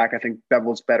on track. I think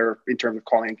Bevel's better in terms of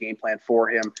calling a game plan for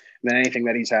him than anything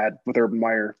that he's had with Urban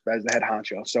Meyer as the head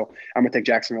honcho. So I'm going to take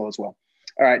Jacksonville as well.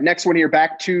 All right, next one here,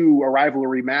 back to a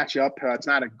rivalry matchup. It's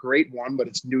not a great one, but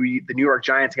it's the New York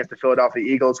Giants against the Philadelphia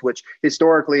Eagles, which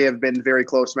historically have been very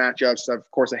close matchups. Of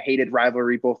course, a hated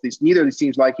rivalry. Neither of these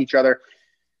teams like each other.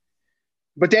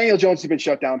 But Daniel Jones has been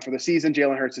shut down for the season.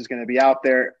 Jalen Hurts is going to be out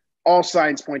there. All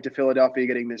signs point to Philadelphia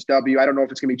getting this W. I don't know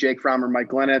if it's going to be Jake Fromm or Mike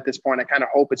Glennon at this point. I kind of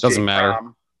hope it's Doesn't Jake matter.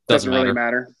 Fromm. Doesn't really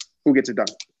matter. Who gets it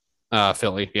done?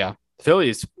 Philly, yeah.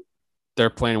 Phillies, they're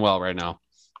playing well right now.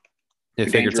 They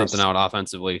figured something out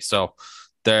offensively. So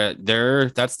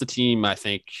that's the team, I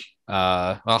think.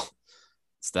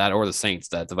 It's that or the Saints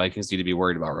that the Vikings need to be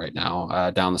worried about right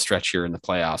now down the stretch here in the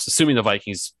playoffs, assuming the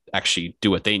Vikings actually do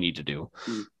what they need to do,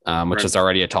 which is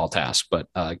already a tall task. But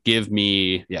give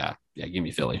me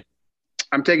Philly.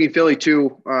 I'm taking Philly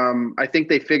too. I think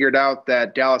they figured out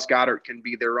that Dallas Goedert can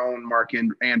be their own Mark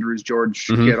Andrews, George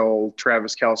Kittle,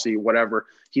 Travis Kelce, whatever.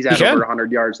 He's had over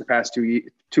 100 yards the past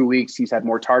 2 weeks. He's had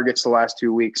more targets the last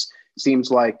 2 weeks.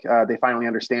 Seems like they finally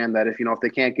understand that if they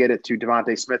can't get it to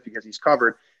Devontae Smith because he's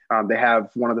covered, they have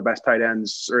one of the best tight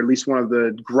ends, or at least one of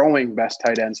the growing best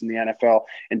tight ends in the NFL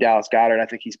in Dallas Goedert. I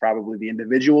think he's probably the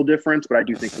individual difference, but I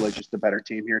do think Philly's just the better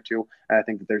team here too. And I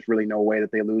think that there's really no way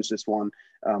that they lose this one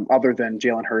other than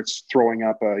Jalen Hurts throwing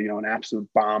up an absolute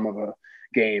bomb of a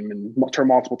game and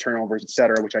multiple turnovers, et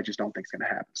cetera, which I just don't think is going to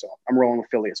happen. So I'm rolling with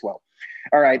Philly as well.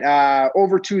 All right.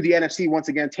 Over to the NFC once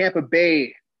again. Tampa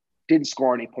Bay didn't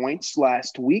score any points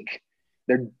last week.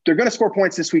 They're going to score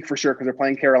points this week for sure because they're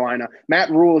playing Carolina.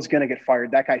 Matt Rule is going to get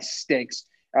fired. That guy stinks.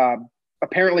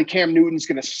 Apparently Cam Newton's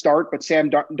going to start, but Sam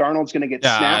Darnold's going to get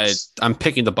snaps. I'm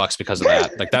picking the Bucs because of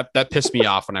that. Like that pissed me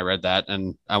off when I read that,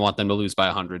 and I want them to lose by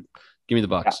 100. Give me the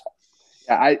Bucs.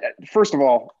 First of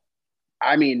all,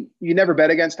 I mean, you never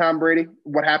bet against Tom Brady.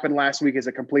 What happened last week is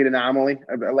a complete anomaly.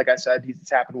 Like I said,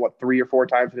 it's happened 3 or 4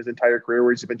 times in his entire career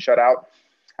where he's been shut out.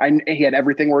 He had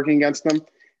everything working against him.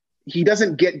 He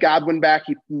doesn't get Godwin back.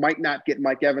 He might not get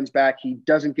Mike Evans back. He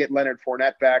doesn't get Leonard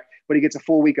Fournette back, but he gets a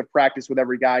full week of practice with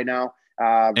every guy now.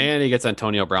 And he gets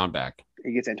Antonio Brown back.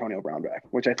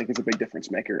 Which I think is a big difference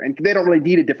maker. And they don't really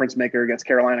need a difference maker against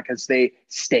Carolina because they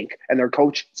stink and their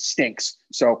coach stinks.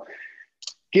 So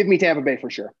give me Tampa Bay for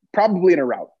sure. Probably in a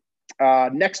rout.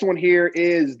 Next one here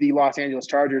is the Los Angeles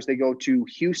Chargers. They go to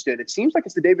Houston. It seems like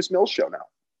it's the Davis Mills show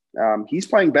now. He's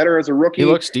playing better as a rookie. He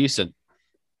looks decent.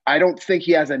 I don't think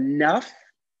he has enough,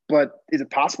 but is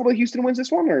it possible that Houston wins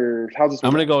this one, or how's this?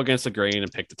 I'm going to go against the grain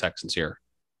and pick the Texans here.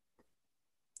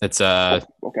 It's okay.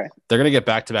 They're going to get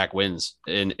back-to-back wins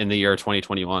in the year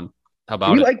 2021. How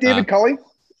about you like David Culley?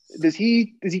 Does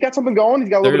he got something going? He's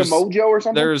got a little bit of mojo or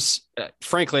something?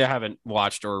 Frankly, I haven't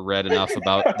watched or read enough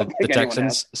about the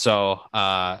Texans, so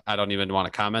I don't even want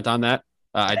to comment on that.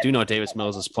 I do know Davis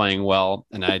Mills is playing well,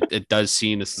 and it does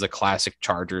seem this is a classic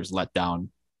Chargers letdown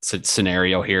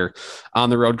scenario here on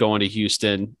the road going to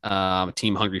Houston, a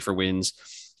team hungry for wins.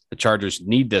 The Chargers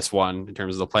need this one in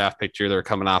terms of the playoff picture. They're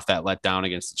coming off that letdown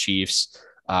against the Chiefs.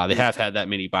 They have had that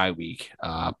mini bye week,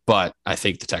 but I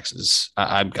think the Texans,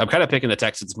 I'm kind of picking the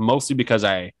Texans mostly because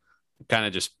I kind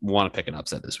of just want to pick an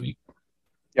upset this week.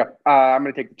 Yeah, I'm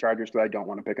going to take the Chargers because I don't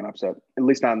want to pick an upset, at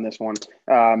least not in this one.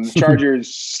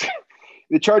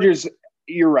 The Chargers,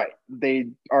 you're right. They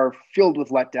are filled with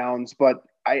letdowns, but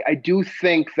I do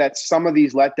think that some of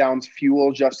these letdowns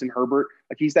fuel Justin Herbert.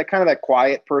 Like he's that kind of that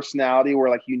quiet personality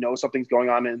where something's going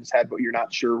on in his head, but you're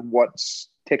not sure what's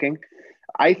ticking.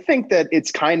 I think that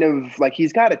it's kind of like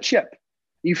he's got a chip.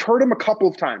 You've heard him a couple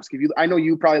of times. I know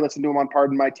you probably listened to him on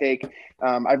Pardon My Take.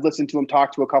 I've listened to him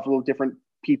talk to a couple of different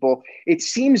people. It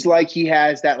seems like he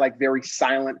has that very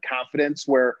silent confidence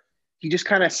where he just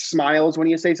kind of smiles when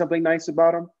you say something nice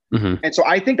about him. Mm-hmm. And so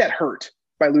I think that hurt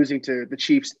by losing to the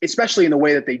Chiefs, especially in the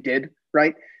way that they did,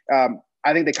 right?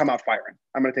 I think they come out firing.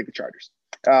 I'm going to take the Chargers.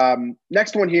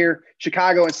 Next one here,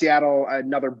 Chicago and Seattle,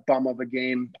 another bum of a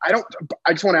game. I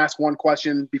just want to ask one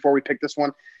question before we pick this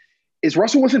one. Is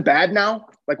Russell Wilson bad now?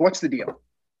 What's the deal?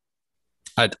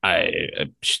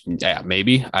 Yeah,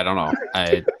 maybe. I don't know.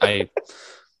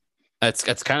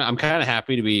 I'm kind of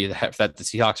happy to be that the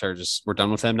Seahawks we're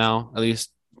done with him now. At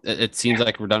least it seems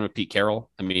like we're done with Pete Carroll.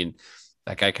 I mean,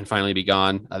 that guy can finally be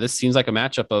gone. This seems like a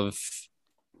matchup of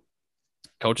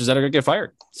coaches that are going to get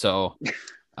fired. So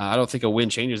I don't think a win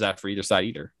changes that for either side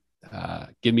either.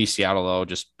 Give me Seattle though,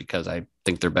 just because I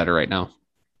think they're better right now.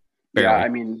 Barely. Yeah, I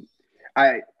mean,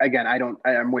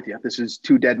 I'm with you. This is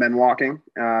two dead men walking.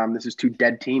 This is two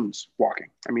dead teams walking.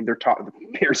 I mean, the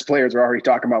Bears players are already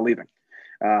talking about leaving.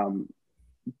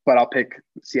 But I'll pick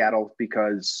Seattle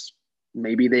because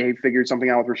maybe they figured something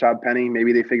out with Rashad Penny.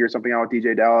 Maybe they figured something out with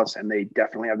DJ Dallas, and they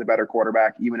definitely have the better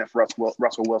quarterback, even if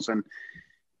Russell Wilson,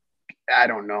 I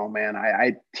don't know, man.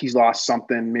 He's lost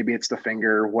something. Maybe it's the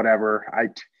finger, whatever.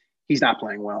 He's not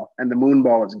playing well, and the moon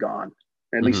ball is gone.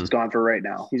 At least it's gone for right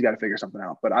now. He's got to figure something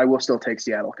out. But I will still take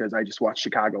Seattle because I just watched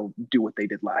Chicago do what they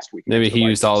did last week. Maybe he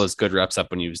used all his good reps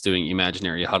up when he was doing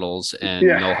imaginary huddles and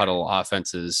no huddle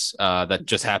offenses that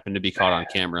just happened to be caught on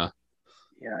camera.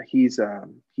 Yeah, he's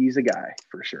a guy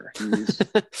for sure.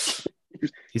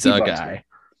 He's a guy.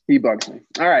 He bugs me.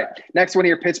 All right, next one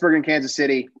here: Pittsburgh and Kansas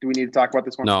City. Do we need to talk about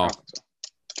this one? No.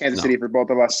 Kansas City for both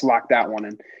of us. Lock that one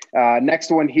in.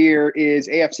 Next one here is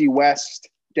AFC West: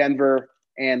 Denver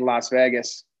and Las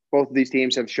Vegas. Both of these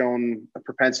teams have shown a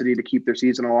propensity to keep their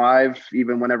season alive,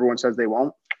 even when everyone says they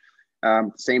won't.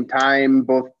 Same time,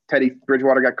 both Teddy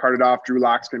Bridgewater got carted off. Drew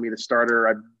Lock's going to be the starter.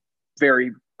 I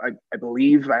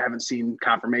believe. I haven't seen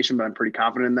confirmation, but I'm pretty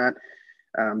confident in that.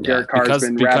 Derek Carr's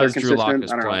been rather consistent. Drew Lock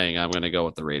is playing, I'm going to go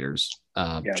with the Raiders,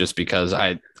 just because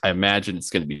I imagine it's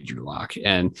going to be Drew Lock.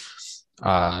 And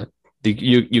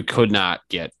you could not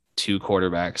get two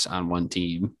quarterbacks on one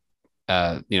team,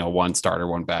 one starter,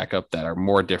 one backup that are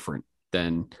more different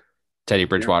than Teddy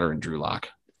Bridgewater and Drew Lock.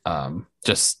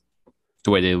 Just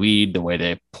the way they lead, the way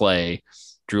they play.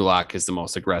 Drew Lock is the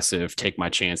most aggressive, take my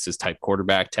chances type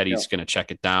quarterback. Teddy's going to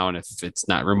check it down if it's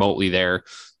not remotely there.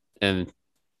 And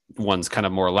one's kind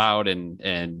of more loud and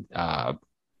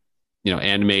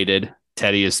animated.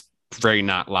 Teddy is very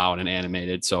not loud and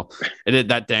animated. So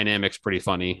that dynamic's pretty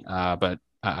funny. But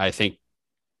I think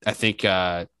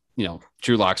Drew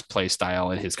Lock's play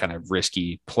style and his kind of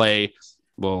risky play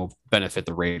will benefit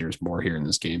the Raiders more here in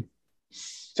this game.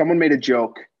 Someone made a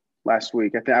joke last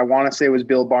week. I want to say it was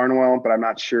Bill Barnwell, but I'm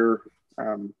not sure.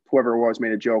 Whoever it was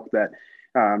made a joke that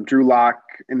Drew Lock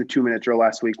in the 2-minute drill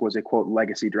last week was a quote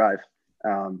legacy drive.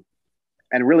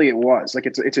 And really it was like,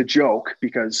 it's a joke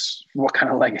because what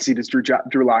kind of legacy does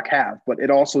Drew Lock have? But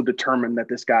it also determined that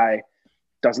this guy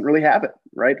doesn't really have it,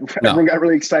 right? No. Everyone got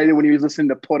really excited when he was listening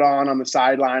to Put On the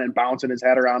sideline and bouncing his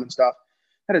head around and stuff.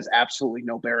 That has absolutely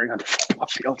no bearing on the football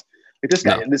field.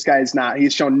 Like this guy is not,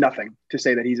 he's shown nothing to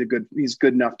say that he's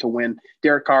good enough to win.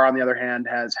 Derek Carr, on the other hand,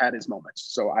 has had his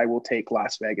moments. So I will take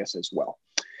Las Vegas as well.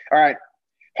 All right.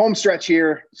 Home stretch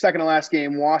here. Second to last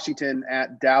game, Washington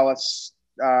at Dallas.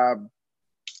 I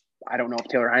don't know if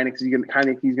Taylor Heinicke's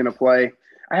going to play.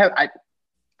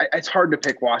 It's hard to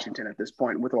pick Washington at this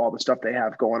point with all the stuff they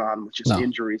have going on with just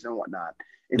injuries and whatnot.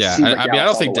 I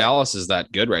don't think Dallas is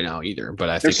that good right now either, but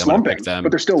I think I'm going to pick them.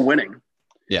 But they're still winning.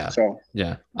 Yeah. So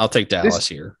yeah, I'll take Dallas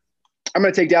here. I'm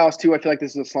going to take Dallas too. I feel like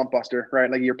this is a slump buster,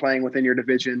 right? Like you're playing within your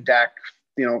division. Dak,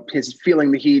 his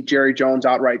feeling the heat. Jerry Jones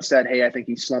outright said, "Hey, I think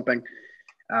he's slumping."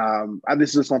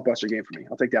 This is a slump buster game for me.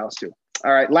 I'll take Dallas too.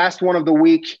 All right, last one of the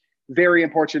week. Very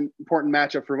important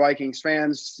matchup for Vikings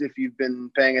fans if you've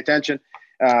been paying attention.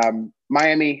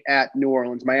 Miami at New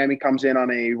Orleans. Miami comes in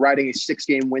riding a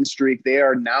 6-game win streak. They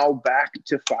are now back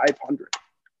to 500.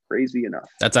 Crazy enough.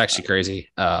 That's actually crazy.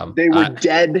 They were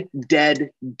dead. They're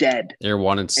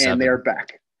 1-7, and they're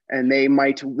back. And they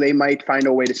might find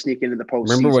a way to sneak into the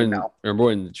postseason. Remember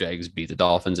when the Jags beat the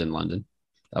Dolphins in London?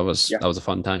 That was a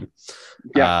fun time.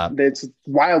 Yeah, it's a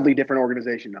wildly different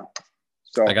organization now.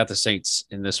 So I got the Saints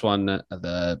in this one.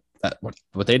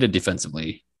 What they did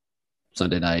defensively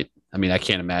Sunday night. I mean, I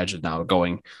can't imagine now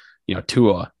going,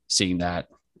 Tua seeing that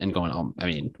and going, I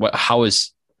mean, how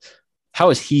is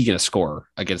he going to score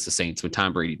against the Saints when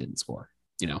Tom Brady didn't score?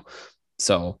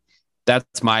 So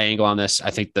that's my angle on this.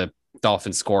 I think the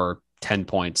Dolphins score 10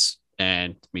 points,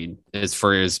 and I mean, as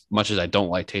much as I don't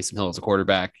like Taysom Hill as a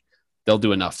quarterback, they'll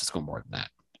do enough to score more than that.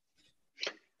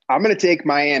 I'm going to take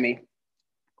Miami.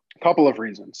 A couple of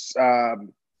reasons.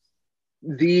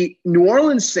 The New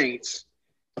Orleans Saints,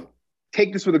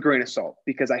 take this with a grain of salt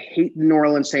because I hate the New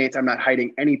Orleans Saints. I'm not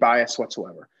hiding any bias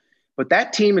whatsoever. But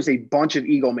that team is a bunch of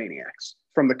egomaniacs,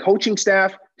 from the coaching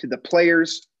staff to the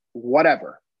players,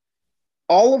 whatever.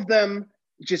 All of them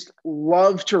just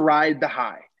love to ride the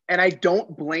high. And I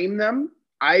don't blame them.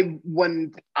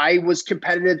 when I was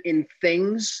competitive in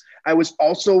things, I was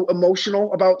also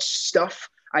emotional about stuff.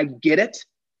 I get it.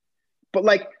 But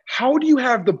like, how do you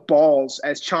have the balls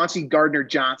as Chauncey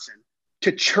Gardner-Johnson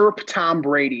to chirp Tom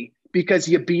Brady because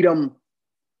you beat him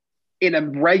in a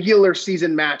regular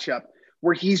season matchup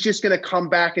where he's just going to come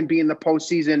back and be in the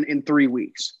postseason in 3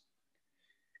 weeks?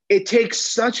 It takes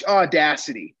such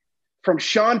audacity from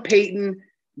Sean Payton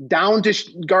down to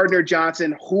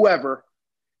Gardner-Johnson, whoever,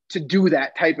 to do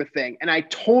that type of thing. And I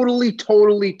totally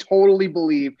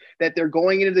believe that they're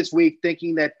going into this week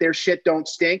thinking that their shit don't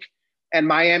stink and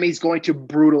Miami's going to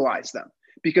brutalize them,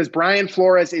 because Brian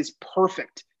Flores is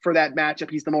perfect for that matchup.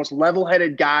 He's the most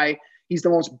level-headed guy. He's the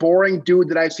most boring dude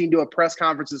that I've seen do a press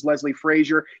conference is Leslie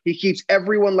Frazier. He keeps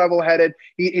everyone level-headed.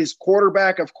 His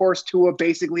quarterback, of course, Tua,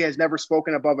 basically has never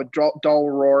spoken above a dull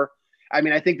roar. I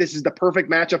mean, I think this is the perfect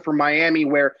matchup for Miami,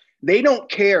 where they don't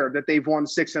care that they've won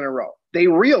 6 in a row. They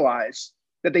realize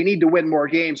that they need to win more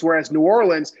games, whereas New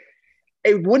Orleans,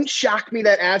 it wouldn't shock me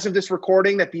that as of this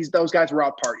recording that those guys were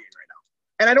out partying right now.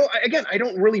 And I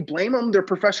don't really blame them. They're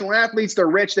professional athletes. They're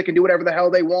rich. They can do whatever the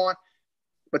hell they want.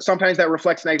 But sometimes that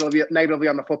reflects negatively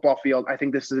on the football field. I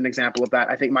think this is an example of that.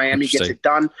 I think Miami gets it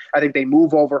done. I think they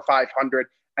move over 500.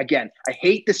 Again, I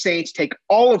hate the Saints. Take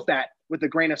all of that with a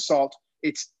grain of salt.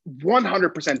 It's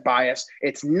 100% biased.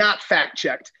 It's not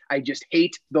fact-checked. I just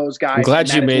hate those guys. I'm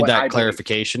glad you made that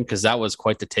clarification, because that was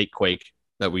quite the take quake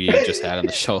that we just had on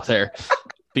the show there.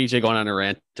 PJ going on a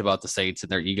rant about the Saints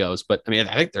and their egos. But, I mean,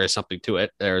 I think there is something to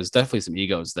it. There's definitely some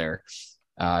egos there.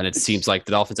 And it seems like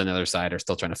the Dolphins on the other side are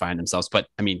still trying to find themselves. But,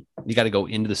 I mean, you got to go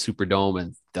into the Superdome,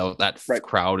 and that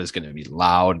crowd is going to be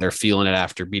loud. They're feeling it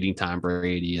after beating Tom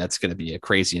Brady. That's going to be a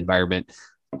crazy environment.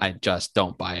 I just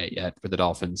don't buy it yet for the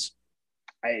Dolphins.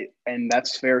 And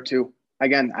that's fair too.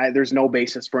 Again, there's no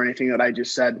basis for anything that I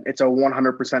just said. It's a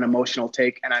 100% emotional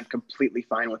take, and I'm completely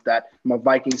fine with that. I'm a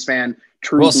Vikings fan.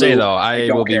 We'll say though,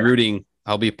 I will be rooting.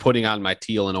 I'll be putting on my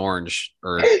teal and orange,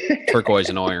 or turquoise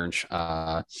and orange,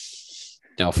 for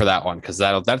that one, because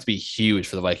that'd be huge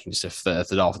for the Vikings if the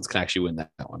Dolphins can actually win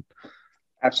that one.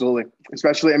 Absolutely.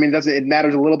 Especially, I mean, it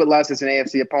matters a little bit less as an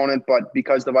AFC opponent, but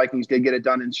because the Vikings did get it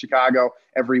done in Chicago,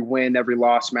 every win, every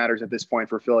loss matters at this point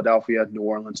for Philadelphia, New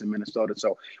Orleans, and Minnesota.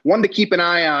 So one to keep an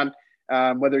eye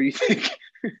on, whether you think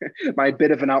my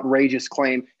bit of an outrageous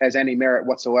claim has any merit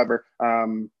whatsoever.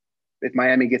 If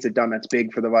Miami gets it done, that's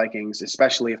big for the Vikings,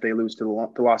 especially if they lose to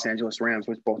the Los Angeles Rams,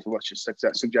 which both of us just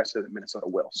suggested that Minnesota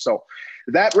will. So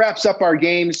that wraps up our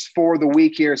games for the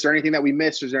week here. Is there anything that we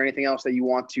missed? Is there anything else that you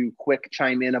want to quick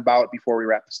chime in about before we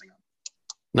wrap this thing up?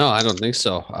 No, I don't think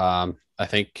so. I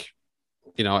think,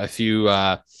 if you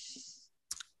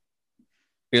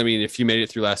if you made it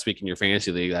through last week in your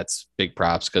fantasy league, that's big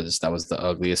props, because that was the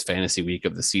ugliest fantasy week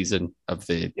of the season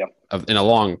in a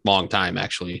long time.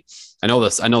 Actually, I know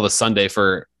the Sunday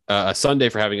for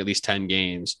having at least 10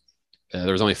 games.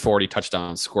 There was only 40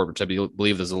 touchdowns scored, which I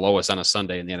believe is the lowest on a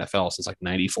Sunday in the NFL since like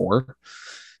 94.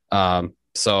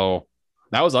 So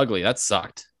that was ugly. That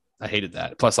sucked. I hated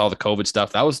that. Plus all the COVID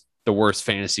stuff. That was the worst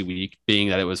fantasy week, being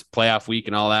that it was playoff week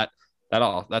and all that.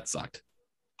 That sucked.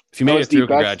 If you made it through,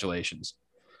 congratulations.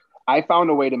 I found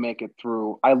a way to make it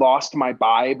through. I lost my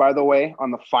bye, by the way,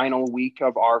 on the final week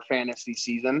of our fantasy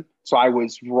season. So I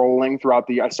was rolling throughout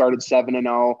the year. I started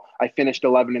 7-0. I finished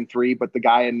 11-3, but the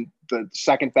guy in the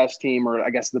second best team, or I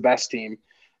guess the best team,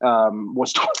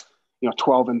 was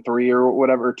 12-3 or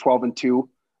whatever, 12-2,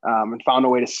 and found a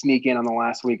way to sneak in on the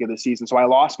last week of the season. So I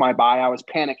lost my bye. I was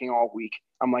panicking all week.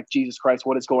 I'm like, Jesus Christ,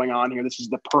 what is going on here? This is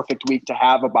the perfect week to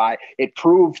have a bye. It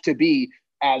proved to be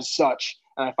as such.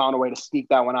 And I found a way to sneak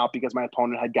that one out because my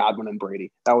opponent had Godwin and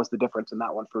Brady. That was the difference in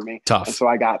that one for me. Tough. And so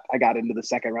I got into the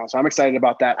second round. So I'm excited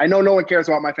about that. I know no one cares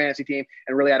about my fantasy team,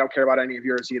 and really I don't care about any of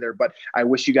yours either, but I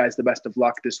wish you guys the best of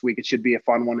luck this week. It should be a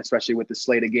fun one, especially with the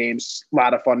slate of games. A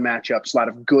lot of fun matchups, a lot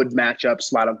of good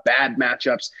matchups, a lot of bad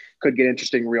matchups. Could get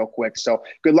interesting real quick. So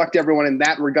good luck to everyone in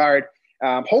that regard.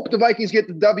 Hope the Vikings get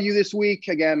the W this week.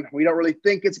 Again, we don't really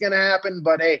think it's going to happen,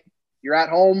 but hey, you're at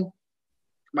home.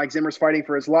 Mike Zimmer's fighting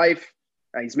for his life.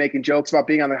 He's making jokes about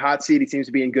being on the hot seat. He seems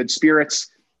to be in good spirits.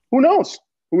 Who knows?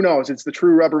 It's the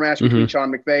true rubber match between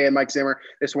Sean McVay and Mike Zimmer.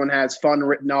 This one has fun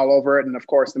written all over it. And, of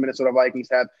course, the Minnesota Vikings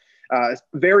have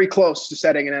very close to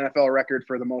setting an NFL record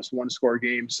for the most one-score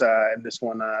games. And this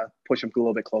one push them a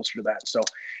little bit closer to that. So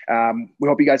we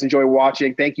hope you guys enjoy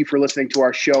watching. Thank you for listening to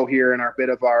our show here and our bit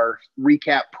of our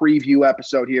recap preview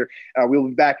episode here. We'll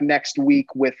be back next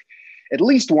week with at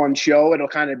least one show. It'll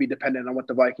kind of be dependent on what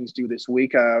the Vikings do this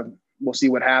week. We'll see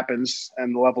what happens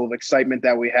and the level of excitement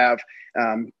that we have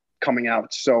coming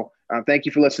out. So Thank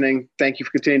you for listening. Thank you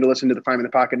for continuing to listen to the Find Me in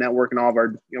the Pocket Network and all of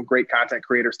our great content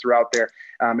creators throughout there.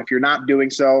 If you're not doing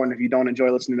so, and if you don't enjoy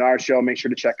listening to our show, make sure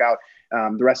to check out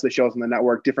the rest of the shows on the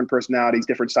network. Different personalities,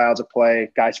 different styles of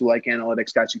play, guys who like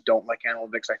analytics, guys who don't like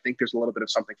analytics. I think there's a little bit of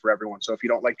something for everyone. So if you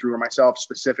don't like Drew or myself,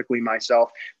 specifically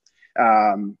myself,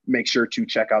 make sure to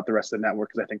check out the rest of the network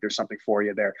because I think there's something for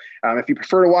you there. If you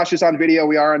prefer to watch this on video,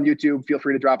 we are on YouTube. Feel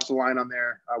free to drop us a line on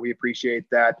there. We appreciate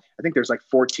that. I think there's like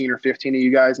 14 or 15 of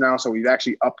you guys now, so we've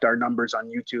actually upped our numbers on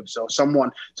YouTube. So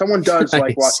someone does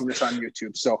like watching this on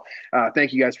YouTube. So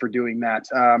thank you guys for doing that.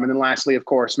 And then lastly, of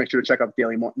course, make sure to check out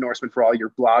Daily Norseman for all your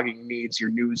blogging needs,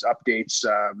 your news updates,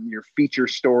 your feature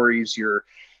stories, your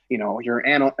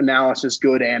analysis,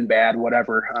 good and bad,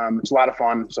 whatever. It's a lot of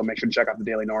fun. So make sure to check out the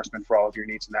Daily Norseman for all of your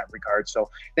needs in that regard. So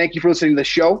thank you for listening to the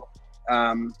show.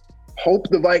 Hope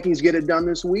the Vikings get it done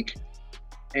this week.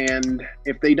 And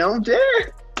if they don't,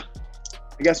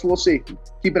 I guess we'll see.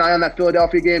 Keep an eye on that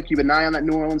Philadelphia game. Keep an eye on that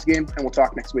New Orleans game. And we'll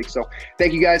talk next week. So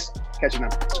thank you guys. Catch you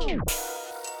now.